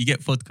 You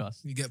Get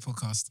podcast. You Get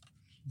podcast.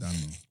 Damn.